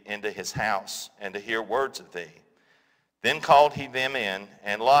thee into his house, and to hear words of thee. Then called he them in,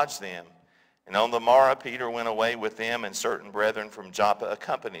 and lodged them. And on the morrow Peter went away with them, and certain brethren from Joppa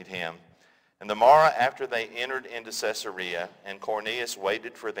accompanied him. And the morrow after they entered into Caesarea, and Cornelius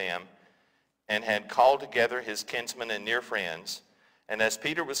waited for them, and had called together his kinsmen and near friends. And as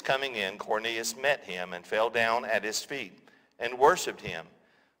Peter was coming in, Cornelius met him, and fell down at his feet, and worshipped him.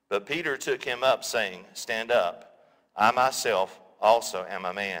 But Peter took him up, saying, Stand up, I myself also am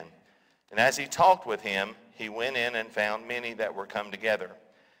a man. And as he talked with him, he went in and found many that were come together.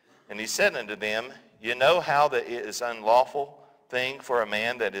 And he said unto them, You know how that it is unlawful thing for a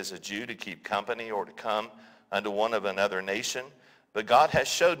man that is a Jew to keep company or to come unto one of another nation. But God has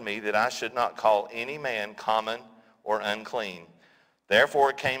showed me that I should not call any man common or unclean.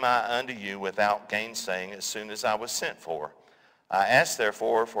 Therefore came I unto you without gainsaying as soon as I was sent for. I asked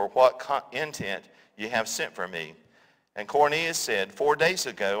therefore for what intent ye have sent for me. And Cornelius said, 4 days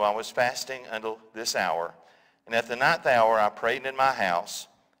ago I was fasting until this hour. And at the 9th hour I prayed in my house.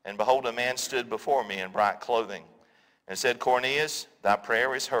 And behold, a man stood before me in bright clothing, and said, Cornelius, thy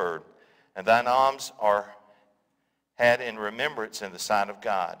prayer is heard, and thine alms are had in remembrance in the sight of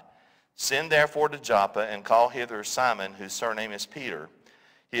God. Send therefore to Joppa, and call hither Simon, whose surname is Peter.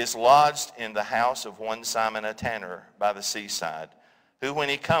 He is lodged in the house of one Simon a tanner by the seaside, who when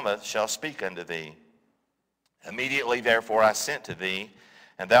he cometh shall speak unto thee. Immediately therefore I sent to thee,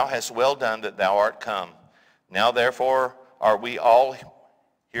 and thou hast well done that thou art come. Now therefore are we all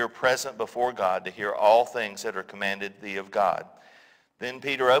here present before God to hear all things that are commanded thee of God. Then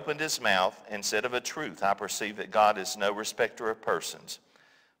Peter opened his mouth and said, Of a truth I perceive that God is no respecter of persons,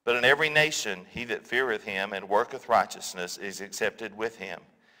 but in every nation he that feareth him and worketh righteousness is accepted with him.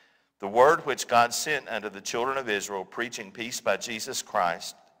 The word which God sent unto the children of Israel, preaching peace by Jesus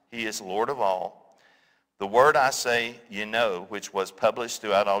Christ, he is Lord of all. The word I say ye know, which was published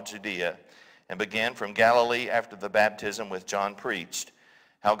throughout all Judea, and began from Galilee after the baptism which John preached,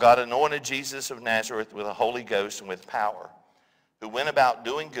 how God anointed Jesus of Nazareth with the Holy Ghost and with power, who went about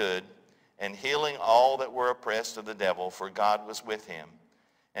doing good and healing all that were oppressed of the devil, for God was with him.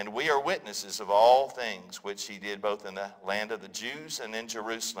 And we are witnesses of all things which he did both in the land of the Jews and in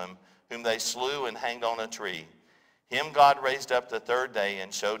Jerusalem, whom they slew and hanged on a tree. Him God raised up the 3rd day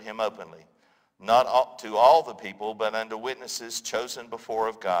and showed him openly, not to all the people, but unto witnesses chosen before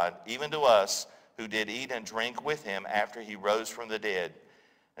of God, even to us who did eat and drink with him after he rose from the dead.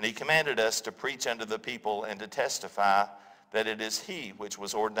 And he commanded us to preach unto the people and to testify that it is he which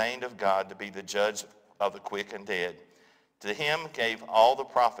was ordained of God to be the judge of the quick and dead. To him gave all the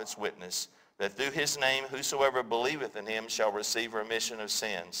prophets witness, that through his name whosoever believeth in him shall receive remission of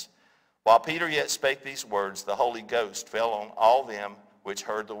sins. While Peter yet spake these words, the Holy Ghost fell on all them which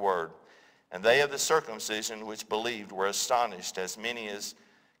heard the word. And they of the circumcision which believed were astonished, as many as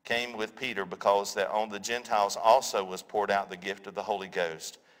came with Peter, because that on the Gentiles also was poured out the gift of the Holy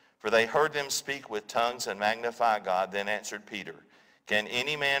Ghost. For they heard them speak with tongues and magnify God. Then answered Peter, Can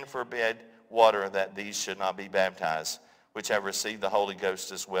any man forbid water that these should not be baptized, which have received the Holy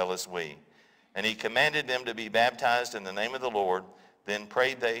Ghost as well as we? And he commanded them to be baptized in the name of the Lord. Then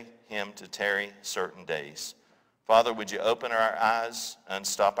prayed they him to tarry certain days. Father, would you open our eyes,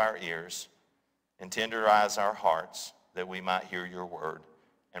 unstop our ears, and tenderize our hearts, that we might hear your word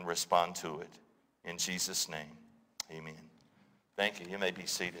and respond to it. In Jesus' name, amen. Thank you. You may be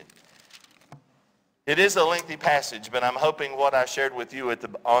seated. It is a lengthy passage, but I'm hoping what I shared with you at the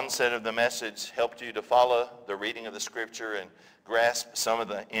onset of the message helped you to follow the reading of the scripture and grasp some of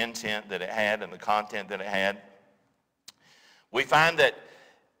the intent that it had and the content that it had. We find that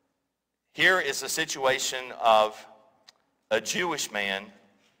here is a situation of a Jewish man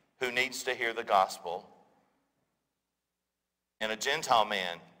who needs to hear the gospel and a Gentile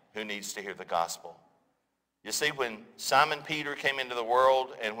man who needs to hear the gospel. You see, when Simon Peter came into the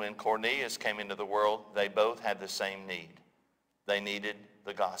world and when Cornelius came into the world, they both had the same need. They needed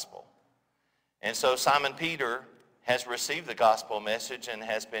the gospel. And so Simon Peter has received the gospel message and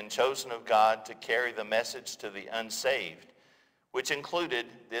has been chosen of God to carry the message to the unsaved, which included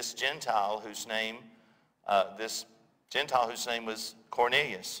this Gentile whose name was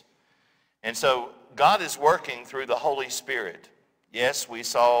Cornelius. And so God is working through the Holy Spirit. Yes, we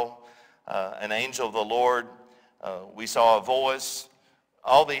saw an angel of the Lord. We saw a voice,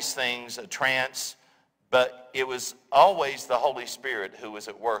 all these things, a trance, but it was always the Holy Spirit who was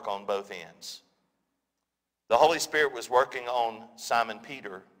at work on both ends. The Holy Spirit was working on Simon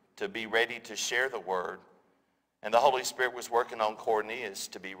Peter to be ready to share the word, and the Holy Spirit was working on Cornelius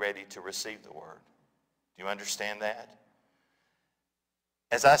to be ready to receive the word. Do you understand that?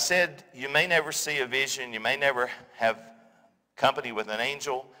 As I said, you may never see a vision, you may never have company with an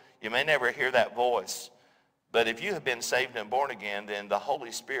angel, you may never hear that voice, but if you have been saved and born again, then the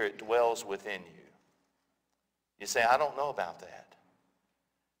Holy Spirit dwells within you. You say, I don't know about that.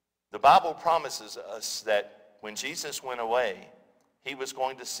 The Bible promises us that when Jesus went away, he was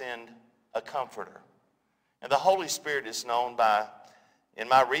going to send a comforter. And the Holy Spirit is known by, in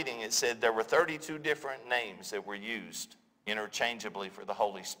my reading it said there were 32 different names that were used interchangeably for the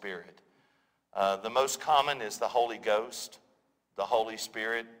Holy Spirit. The most common is the Holy Ghost, the Holy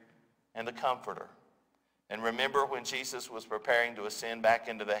Spirit, and the Comforter. And remember when Jesus was preparing to ascend back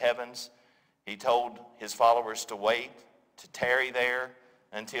into the heavens, he told his followers to wait, to tarry there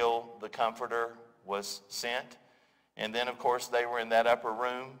until the Comforter was sent. And then, of course, they were in that upper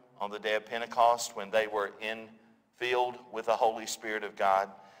room on the day of Pentecost when they were filled with the Holy Spirit of God.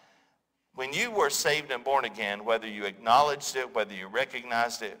 When you were saved and born again, whether you acknowledged it, whether you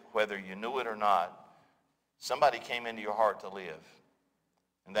recognized it, whether you knew it or not, somebody came into your heart to live.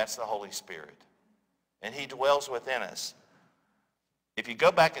 And that's the Holy Spirit. And he dwells within us. If you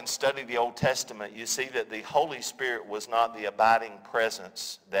go back and study the Old Testament, you see that the Holy Spirit was not the abiding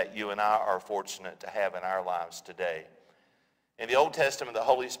presence that you and I are fortunate to have in our lives today. In the Old Testament, the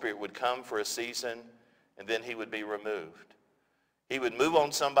Holy Spirit would come for a season, and then he would be removed. He would move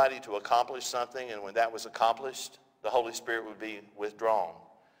on somebody to accomplish something, and when that was accomplished, the Holy Spirit would be withdrawn.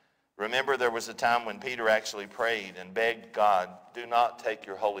 Remember, there was a time when Peter actually prayed and begged God, "Do not take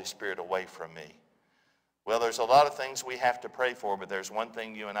your Holy Spirit away from me." Well, there's a lot of things we have to pray for, but there's one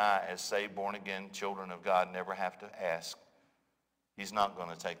thing you and I, as saved, born-again children of God, never have to ask. He's not going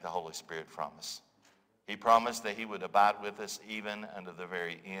to take the Holy Spirit from us. He promised that he would abide with us even unto the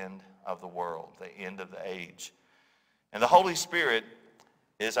very end of the world, the end of the age. And the Holy Spirit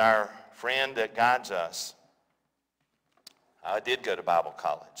is our friend that guides us. I did go to Bible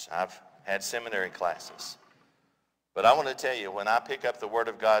college. I've had seminary classes. But I want to tell you, when I pick up the Word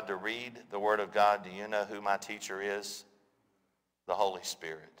of God to read the Word of God, do you know who my teacher is? The Holy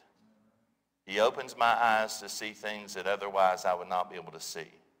Spirit. He opens my eyes to see things that otherwise I would not be able to see.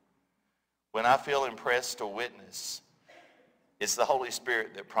 When I feel impressed to witness, it's the Holy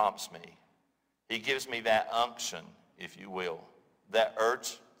Spirit that prompts me. He gives me that unction, if you will, that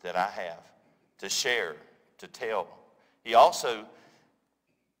urge that I have to share, to tell. He also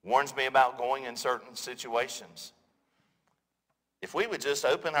warns me about going in certain situations. If we would just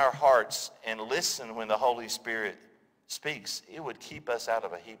open our hearts and listen when the Holy Spirit speaks, it would keep us out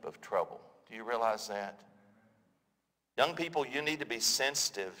of a heap of trouble. Do you realize that? Young people, you need to be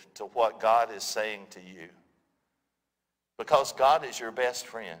sensitive to what God is saying to you, because God is your best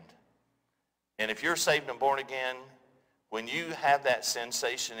friend. And if you're saved and born again, when you have that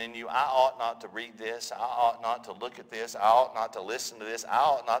sensation in you, I ought not to read this, I ought not to look at this, I ought not to listen to this, I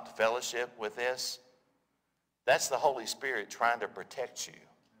ought not to fellowship with this, that's the Holy Spirit trying to protect you,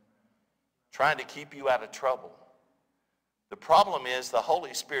 trying to keep you out of trouble. The problem is the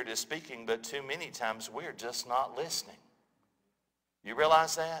Holy Spirit is speaking, but too many times we're just not listening. You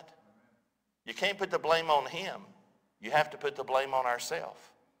realize that? You can't put the blame on him. You have to put the blame on ourselves.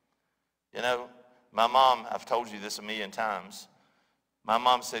 You know, my mom, I've told you this a million times, my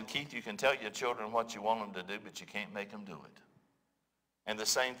mom said, "Keith, you can tell your children what you want them to do, but you can't make them do it." And the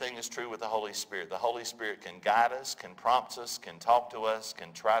same thing is true with the Holy Spirit. The Holy Spirit can guide us, can prompt us, can talk to us,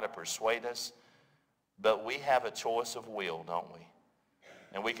 can try to persuade us. But we have a choice of will, don't we?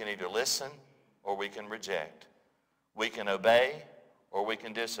 And we can either listen or we can reject. We can obey or we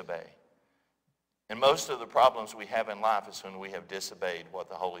can disobey. And most of the problems we have in life is when we have disobeyed what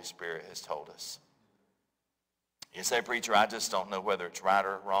the Holy Spirit has told us. You say, "Preacher, I just don't know whether it's right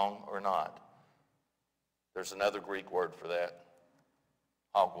or wrong or not." There's another Greek word for that.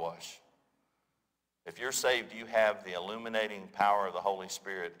 Hogwash. If you're saved, you have the illuminating power of the Holy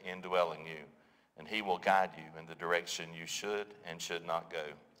Spirit indwelling you, and he will guide you in the direction you should and should not go.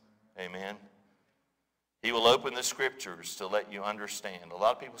 Amen? He will open the scriptures to let you understand. A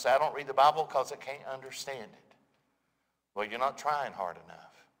lot of people say, "I don't read the Bible because I can't understand it." Well, you're not trying hard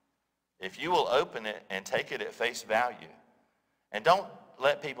enough. If you will open it and take it at face value, and don't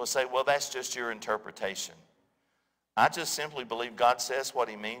let people say, "Well, that's just your interpretation." I just simply believe God says what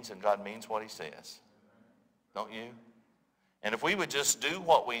he means and God means what he says. Don't you? And if we would just do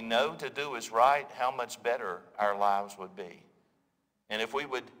what we know to do is right, how much better our lives would be. And if we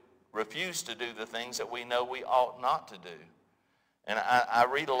would refuse to do the things that we know we ought not to do. And I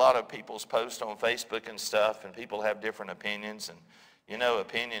read a lot of people's posts on Facebook and stuff, and people have different opinions. And, you know,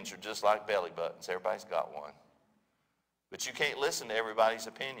 opinions are just like belly buttons. Everybody's got one. But you can't listen to everybody's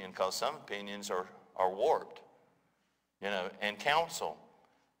opinion, because some opinions are warped. You know, and counsel.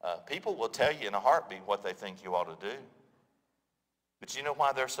 People will tell you in a heartbeat what they think you ought to do. But you know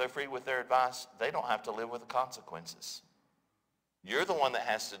why they're so free with their advice? They don't have to live with the consequences. You're the one that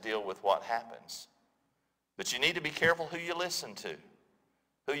has to deal with what happens. But you need to be careful who you listen to.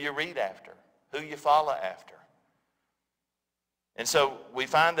 who you read after, who you follow after. And so we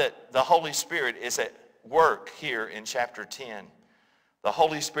find that the Holy Spirit is at work here in chapter 10. The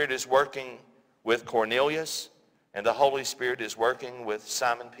Holy Spirit is working with Cornelius, and the Holy Spirit is working with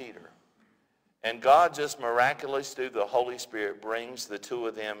Simon Peter. And God just miraculously through the Holy Spirit brings the two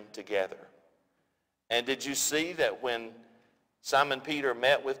of them together. And did you see that when Simon Peter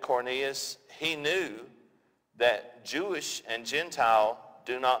met with Cornelius, he knew that Jewish and Gentile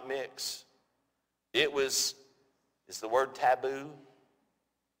do not mix. Is the word taboo?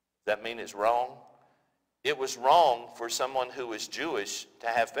 Does that mean it's wrong? It was wrong for someone who was Jewish to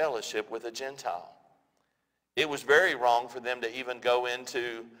have fellowship with a Gentile. It was very wrong for them to even go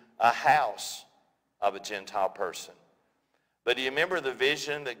into a house of a Gentile person. But do you remember the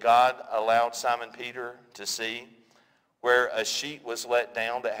vision that God allowed Simon Peter to see, where a sheet was let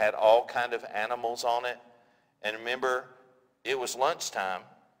down that had all kind of animals on it? And remember, it was lunchtime,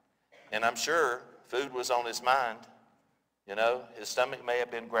 and I'm sure food was on his mind. You know, his stomach may have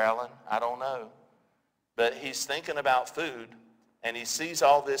been growling, I don't know. But he's thinking about food, and he sees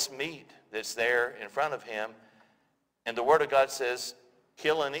all this meat that's there in front of him, and the Word of God says,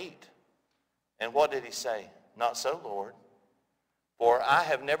 kill and eat. And what did he say? Not so, Lord. For I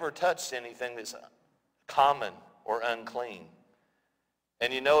have never touched anything that's common or unclean.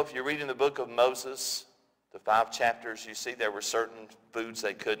 And you know, if you read in the book of Moses, the 5 chapters, you see there were certain foods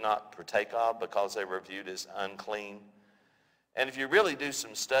they could not partake of because they were viewed as unclean. And if you really do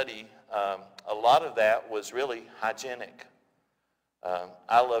some study, a lot of that was really hygienic.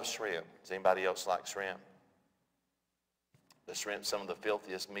 I love shrimp. Does anybody else like shrimp? The shrimp's some of the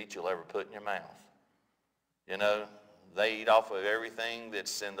filthiest meat you'll ever put in your mouth. You know, they eat off of everything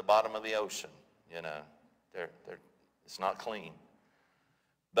that's in the bottom of the ocean. You know, it's not clean.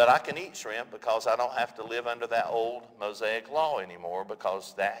 But I can eat shrimp because I don't have to live under that old Mosaic law anymore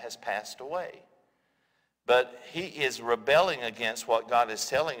because that has passed away. But he is rebelling against what God is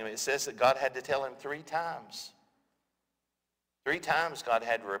telling him. It says that God had to tell him 3 times. 3 times God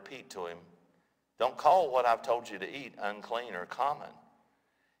had to repeat to him, don't call what I've told you to eat unclean or common.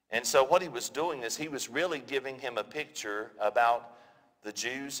 And so what he was doing is he was really giving him a picture about the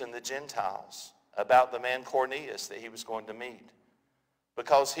Jews and the Gentiles, about the man Cornelius that he was going to meet.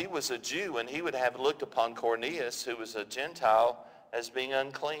 Because he was a Jew, and he would have looked upon Cornelius, who was a Gentile, as being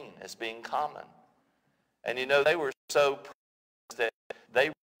unclean, as being common. And you know, they were so that they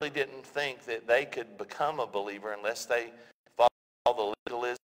really didn't think that they could become a believer unless they followed all the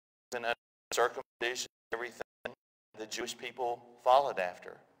legalism and circumcision and everything the Jewish people followed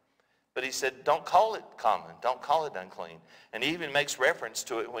after. But he said, don't call it common, don't call it unclean. And he even makes reference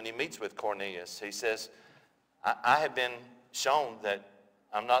to it when he meets with Cornelius. He says, I have been shown that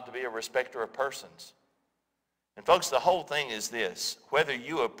I'm not to be a respecter of persons. And folks, the whole thing is this. Whether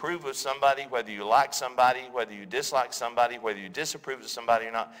you approve of somebody, whether you like somebody, whether you dislike somebody, whether you disapprove of somebody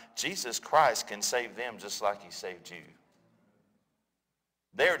or not, Jesus Christ can save them just like he saved you.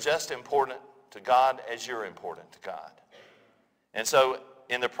 They're just important to God as you're important to God. And so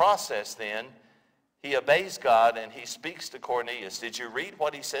in the process then, he obeys God and he speaks to Cornelius. Did you read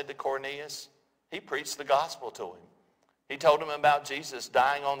what he said to Cornelius? He preached the gospel to him. He told him about Jesus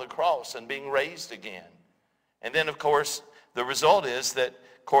dying on the cross and being raised again. And then, of course, the result is that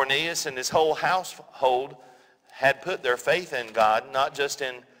Cornelius and his whole household had put their faith in God, not just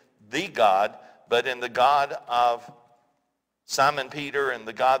in the God, but in the God of Simon Peter and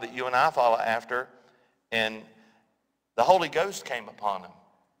the God that you and I follow after. And the Holy Ghost came upon him.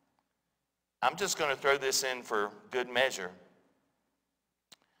 I'm just going to throw this in for good measure.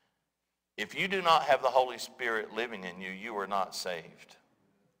 If you do not have the Holy Spirit living in you, you are not saved.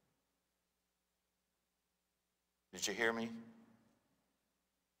 Did you hear me?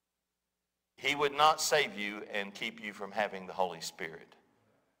 He would not save you and keep you from having the Holy Spirit.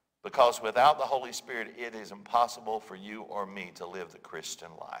 Because without the Holy Spirit, it is impossible for you or me to live the Christian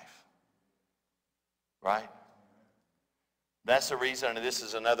life. Right? That's the reason, and this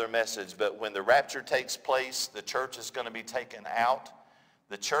is another message, but when the rapture takes place, the church is going to be taken out.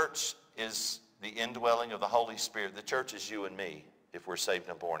 The church is the indwelling of the Holy Spirit. The church is you and me if we're saved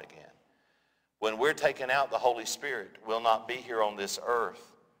and born again. When we're taken out, the Holy Spirit will not be here on this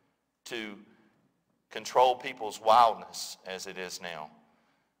earth to control people's wildness as it is now.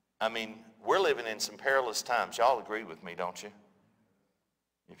 I mean, we're living in some perilous times. Y'all agree with me, don't you?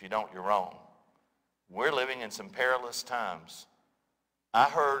 If you don't, you're wrong. We're living in some perilous times. I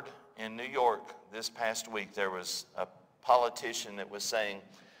heard in New York this past week there was a politician that was saying,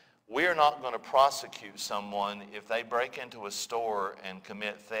 we're not going to prosecute someone if they break into a store and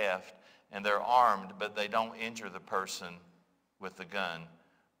commit theft and they're armed, but they don't injure the person with the gun.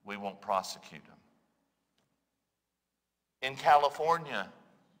 we won't prosecute them. In California,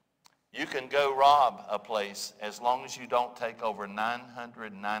 you can go rob a place as long as you don't take over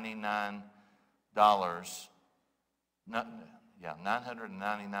 $999.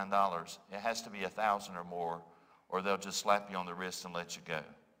 $999. It has to be 1,000 or more, or they'll just slap you on the wrist and let you go.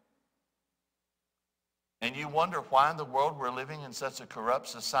 And you wonder why in the world we're living in such a corrupt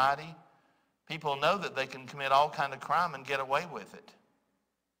society. People know that they can commit all kind of crime and get away with it.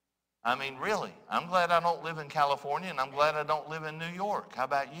 I mean, really, I'm glad I don't live in California, and I'm glad I don't live in New York. How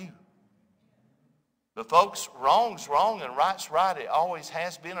about you? But folks, wrong's wrong and right's right. It always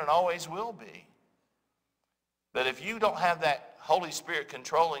has been and always will be. But if you don't have that Holy Spirit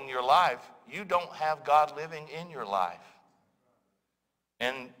controlling your life, you don't have God living in your life.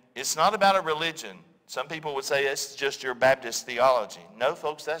 And it's not about a religion. Some people would say it's just your Baptist theology. No,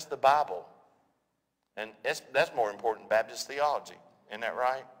 folks, that's the Bible. And that's more important, Baptist theology. Isn't that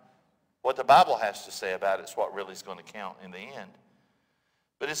right? What the Bible has to say about it is what really is going to count in the end.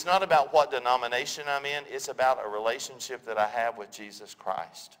 But it's not about what denomination I'm in. It's about a relationship that I have with Jesus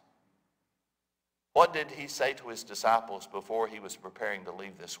Christ. What did he say to his disciples before he was preparing to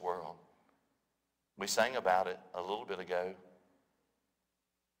leave this world? We sang about it a little bit ago.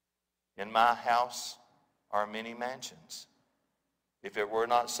 In my house are many mansions. If it were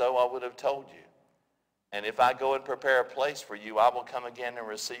not so, I would have told you. And if I go and prepare a place for you, I will come again and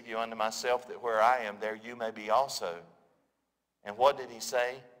receive you unto myself, that where I am, there you may be also. And what did he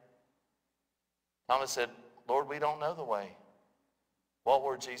say? Thomas said, Lord, we don't know the way. What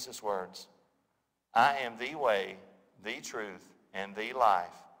were Jesus' words? I am the way, the truth, and the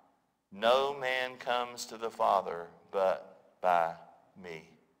life. No man comes to the Father but by me.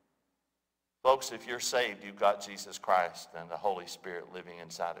 Folks, if you're saved, you've got Jesus Christ and the Holy Spirit living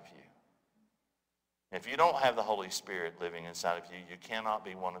inside of you. If you don't have the Holy Spirit living inside of you, you cannot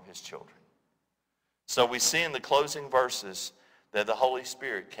be one of his children. So we see in the closing verses that the Holy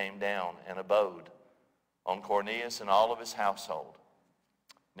Spirit came down and abode on Cornelius and all of his household.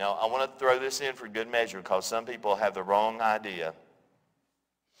 Now, I want to throw this in for good measure because some people have the wrong idea.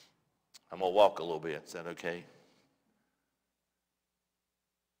 I'm going to walk a little bit. Is that okay?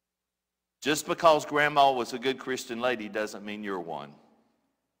 Just because Grandma was a good Christian lady doesn't mean you're one.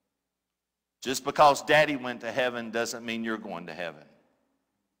 Just because Daddy went to heaven doesn't mean you're going to heaven.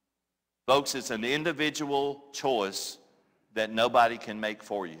 Folks, it's an individual choice that nobody can make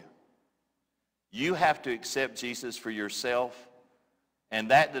for you. You have to accept Jesus for yourself, and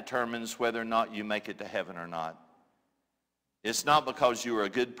that determines whether or not you make it to heaven or not. It's not because you're a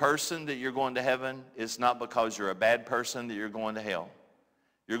good person that you're going to heaven. It's not because you're a bad person that you're going to hell.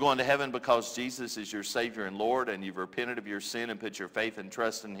 You're going to heaven because Jesus is your Savior and Lord, and you've repented of your sin and put your faith and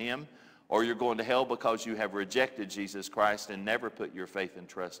trust in him. Or you're going to hell because you have rejected Jesus Christ and never put your faith and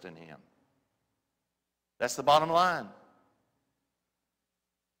trust in him. That's the bottom line.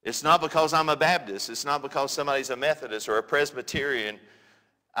 It's not because I'm a Baptist. It's not because somebody's a Methodist or a Presbyterian.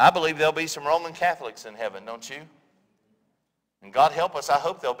 I believe there'll be some Roman Catholics in heaven, don't you? And God help us, I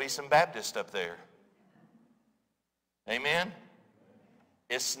hope there'll be some Baptists up there. Amen?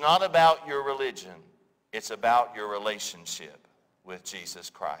 It's not about your religion. It's about your relationship with Jesus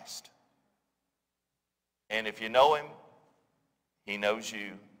Christ. And if you know him, he knows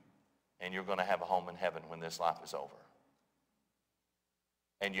you, and you're going to have a home in heaven when this life is over.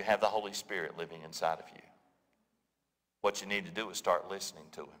 And you have the Holy Spirit living inside of you. What you need to do is start listening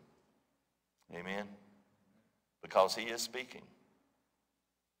to him. Amen? Because he is speaking.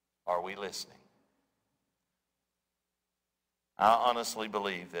 Are we listening? I honestly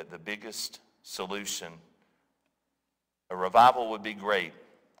believe that the biggest solution, a revival would be great,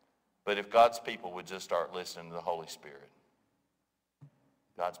 but if God's people would just start listening to the Holy Spirit.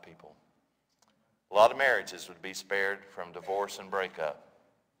 God's people. A lot of marriages would be spared from divorce and breakup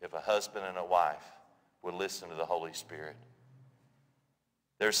if a husband and a wife would listen to the Holy Spirit.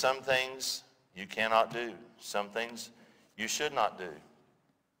 There's some things you cannot do. Some things you should not do.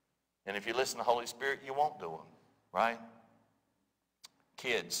 And if you listen to the Holy Spirit, you won't do them, right?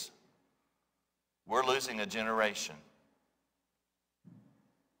 Kids, we're losing a generation.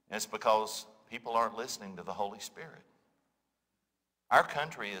 And it's because people aren't listening to the Holy Spirit. Our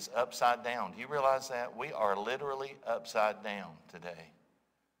country is upside down. Do you realize that? We are literally upside down today.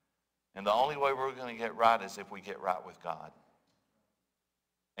 And the only way we're going to get right is if we get right with God.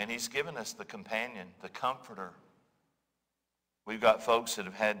 And he's given us the companion, the comforter. We've got folks that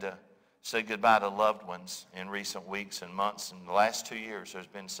have had to say goodbye to loved ones in recent weeks and months. In the last 2 years, there's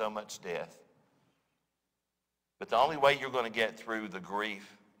been so much death. But the only way you're going to get through the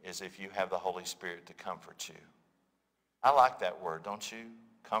grief is if you have the Holy Spirit to comfort you. I like that word, don't you?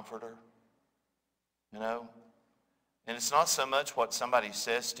 comforter, you know. And it's not so much what somebody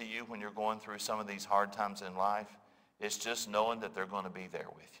says to you when you're going through some of these hard times in life. It's just knowing that they're going to be there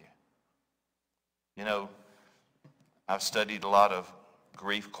with you. You know, I've studied a lot of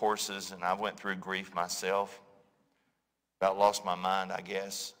grief courses, and I went through grief myself. About lost my mind, I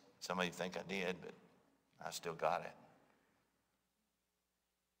guess. Some of you think I did, but I still got it.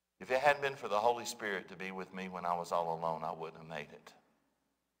 If it hadn't been for the Holy Spirit to be with me when I was all alone, I wouldn't have made it.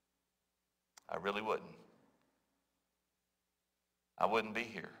 I really wouldn't. I wouldn't be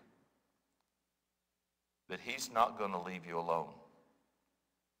here. But he's not going to leave you alone.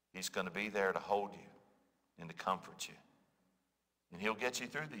 He's going to be there to hold you and to comfort you. And he'll get you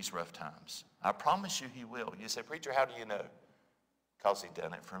through these rough times. I promise you he will. You say, preacher, how do you know? Because he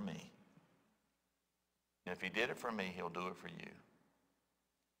done it for me. And if he did it for me, he'll do it for you.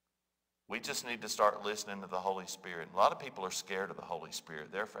 We just need to start listening to the Holy Spirit. A lot of people are scared of the Holy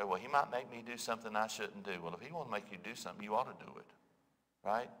Spirit. They're afraid, well, he might make me do something I shouldn't do. Well, if he won't make you do something, you ought to do it.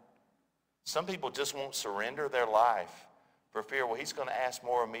 Right? Some people just won't surrender their life for fear, well, he's going to ask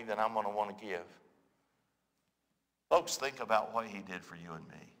more of me than I'm going to want to give. Folks, think about what he did for you and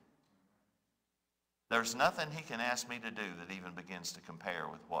me. There's nothing he can ask me to do that even begins to compare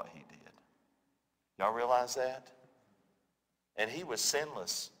with what he did. Y'all realize that? And he was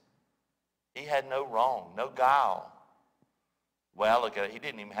sinless. He had no wrong, no guile. Well, look at it. He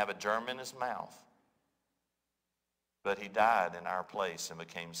didn't even have a germ in his mouth. But he died in our place and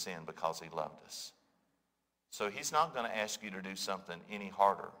became sin because he loved us. So he's not going to ask you to do something any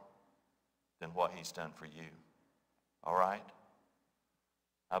harder than what he's done for you. All right?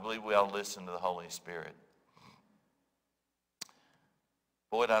 I believe we ought to listen to the Holy Spirit.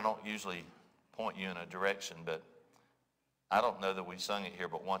 Boyd, I don't usually point you in a direction, but I don't know that we've sung it here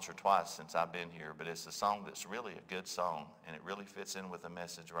but once or twice since I've been here, but it's a song that's really a good song, and it really fits in with the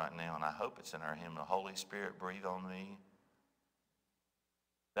message right now, and I hope it's in our hymn, the Holy Spirit, breathe on me.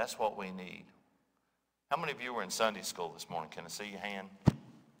 That's what we need. How many of you were in Sunday school this morning? Can I see your hand?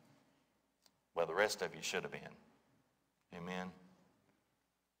 Well, the rest of you should have been. Amen.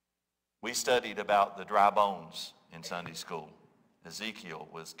 We studied about the dry bones in Sunday school. Ezekiel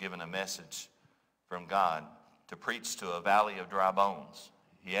was given a message from God to preach to a valley of dry bones.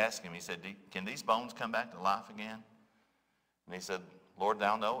 He asked him, he said, can these bones come back to life again? And he said, Lord,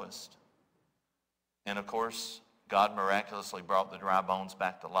 thou knowest. And of course, God miraculously brought the dry bones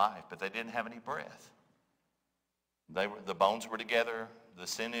back to life, but they didn't have any breath. The bones were together, the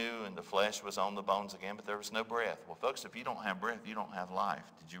sinew and the flesh was on the bones again, but there was no breath. Well, folks, if you don't have breath, you don't have life.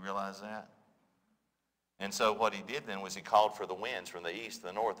 Did you realize that? And so what he did then was he called for the winds from the east,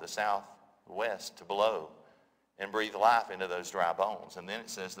 the north, the south, the west to blow and breathe life into those dry bones. And then it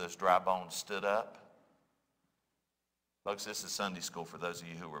says those dry bones stood up. Folks, this is Sunday school for those of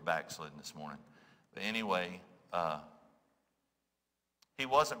you who were backslidden this morning. But anyway, he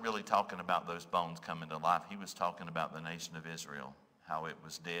wasn't really talking about those bones coming to life. He was talking about the nation of Israel, how it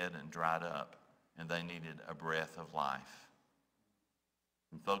was dead and dried up, and they needed a breath of life.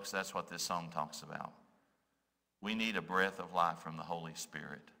 And folks, that's what this song talks about. We need a breath of life from the Holy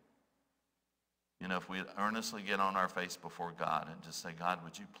Spirit. You know, if we earnestly get on our face before God and just say, God,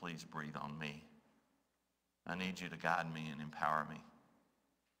 would you please breathe on me? I need you to guide me and empower me.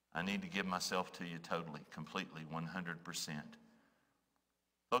 I need to give myself to you totally, completely, 100%.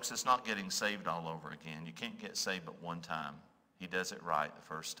 Folks, it's not getting saved all over again. You can't get saved but one time. He does it right the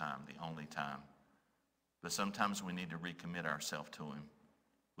first time, the only time. But sometimes we need to recommit ourselves to him.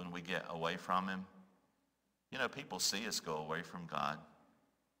 When we get away from him, you know, people see us go away from God.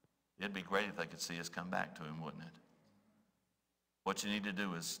 It'd be great if they could see us come back to him, wouldn't it? What you need to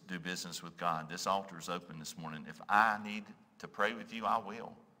do is do business with God. This altar is open this morning. If I need to pray with you, I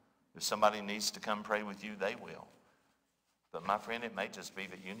will. If somebody needs to come pray with you, they will. But my friend, it may just be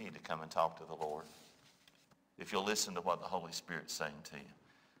that you need to come and talk to the Lord. If you'll listen to what the Holy Spirit's saying to you.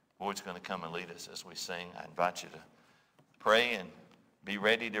 Lord's going to come and lead us as we sing. I invite you to pray and be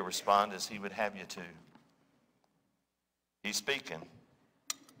ready to respond as he would have you to. He's speaking.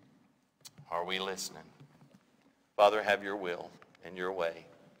 Are we listening? Father, have your will and your way.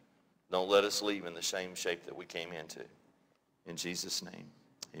 Don't let us leave in the same shape that we came into. In Jesus' name,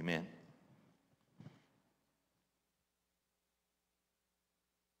 amen.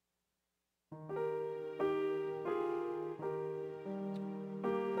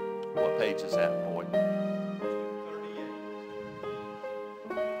 What page is that, boy? 38.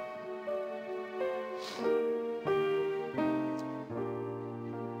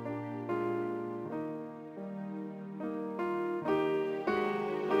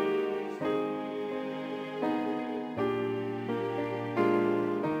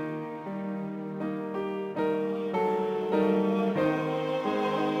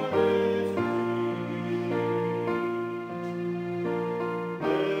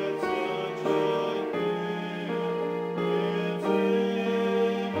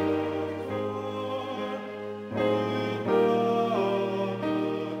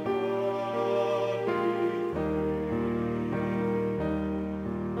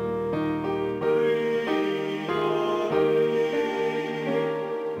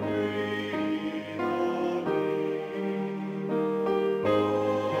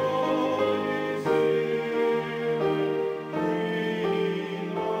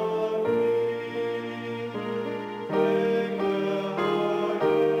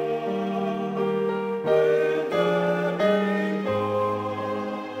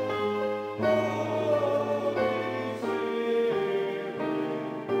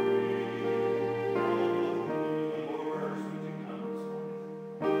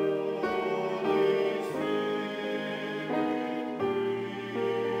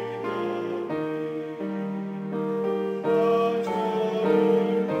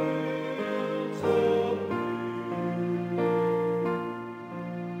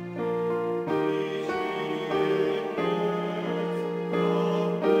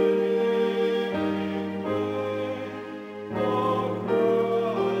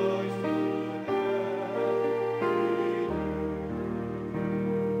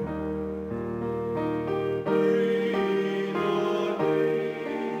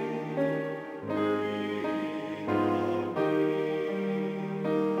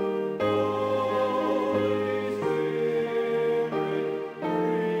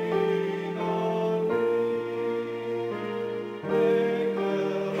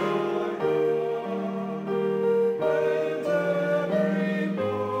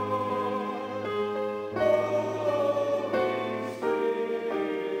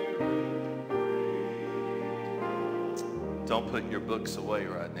 y'all put your books away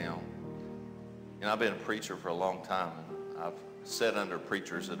right now. You know, I've been a preacher for a long time, and I've sat under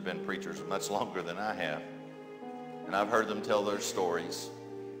preachers that have been preachers much longer than I have. And I've heard them tell their stories,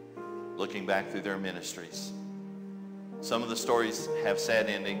 looking back through their ministries. Some of the stories have sad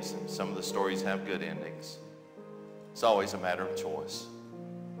endings, and some of the stories have good endings. It's always a matter of choice.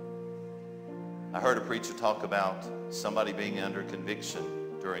 I heard a preacher talk about somebody being under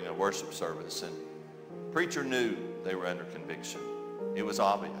conviction during a worship service, and the preacher knew they were under conviction. It was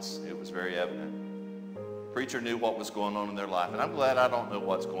obvious. It was very evident. The preacher knew what was going on in their life, and I'm glad I don't know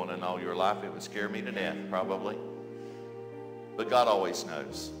what's going on in all your life. It would scare me to death, probably. But God always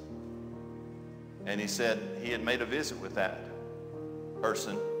knows. And he said he had made a visit with that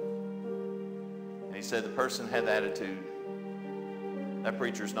person, and he said the person had the attitude, that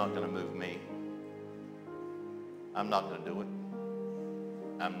preacher's not going to move me. I'm not going to do it.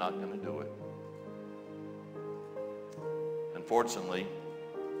 I'm not going to do it. Unfortunately,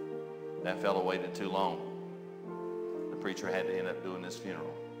 that fellow waited too long. The preacher had to end up doing his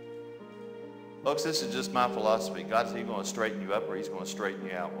funeral. Folks, this is just my philosophy. God's either going to straighten you up or he's going to straighten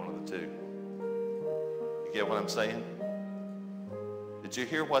you out, one of the two. You get what I'm saying? Did you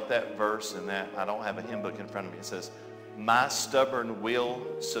hear what that verse in that, I don't have a hymn book in front of me, it says, my stubborn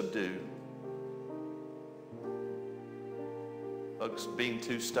will subdue. Folks, being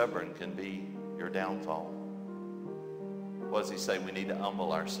too stubborn can be your downfall. What does he say? We need to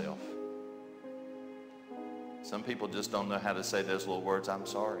humble ourselves. Some people just don't know how to say those little words, I'm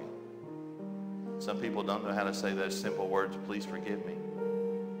sorry. Some people don't know how to say those simple words, please forgive me.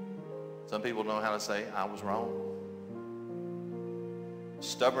 Some people don't know how to say, I was wrong.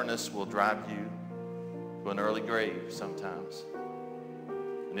 Stubbornness will drive you to an early grave sometimes.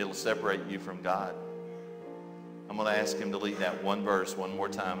 And it'll separate you from God. I'm going to ask him to lead that one verse one more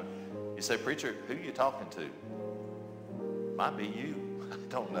time. You say, preacher, who are you talking to? Might be you. I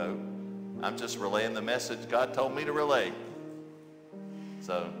don't know. I'm just relaying the message God told me to relay.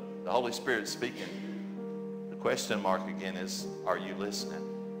 So the Holy Spirit's speaking. The question mark again is, are you listening?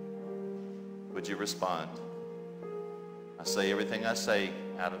 Would you respond? I say everything I say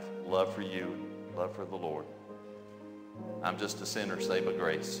out of love for you, love for the Lord. I'm just a sinner saved by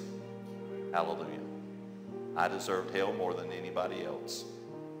grace. Hallelujah. I deserved hell more than anybody else,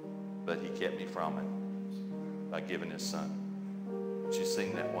 but he kept me from it by giving his son. Would you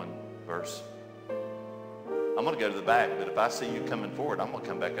sing that one verse? I'm going to go to the back, but if I see you coming forward, I'm going to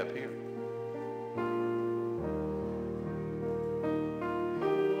come back up here.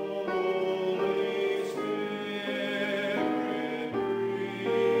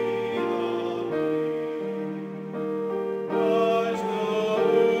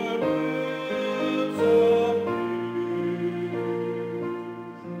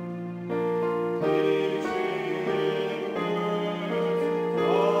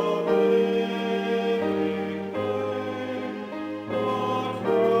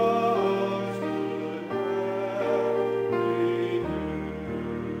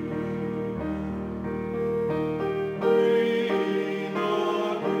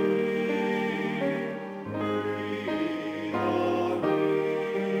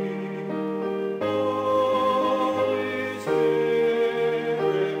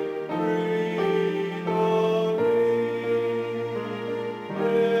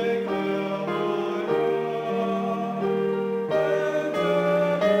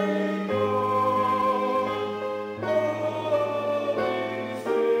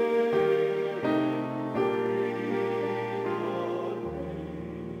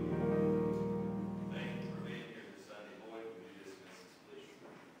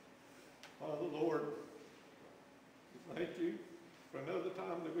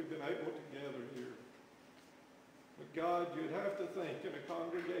 God, you'd have to think in a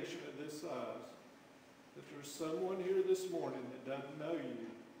congregation of this size that there's someone here this morning that doesn't know you,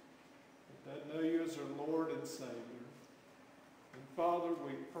 that doesn't know you as their Lord and Savior. And Father,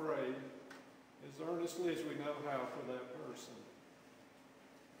 we pray as earnestly as we know how for that person.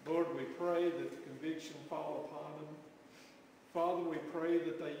 Lord, we pray that the conviction fall upon them. Father, we pray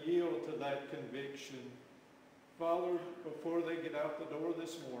that they yield to that conviction. Father, before they get out the door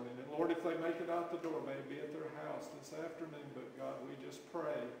this morning, and Lord, if they make it out the door, maybe at their house this afternoon, but God, we just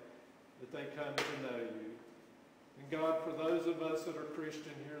pray that they come to know you. And God, for those of us that are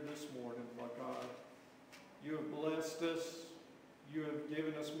Christian here this morning, my God, you have blessed us. You have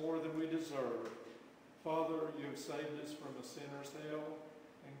given us more than we deserve. Father, you have saved us from a sinner's hell.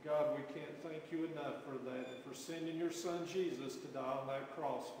 And God, we can't thank you enough for that and for sending your son Jesus to die on that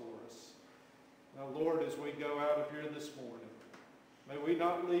cross for us. Now, Lord, as we go out of here this morning, may we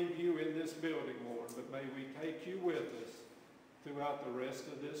not leave you in this building, Lord, but may we take you with us throughout the rest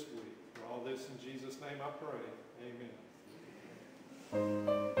of this week. For all this in Jesus' name I pray. Amen.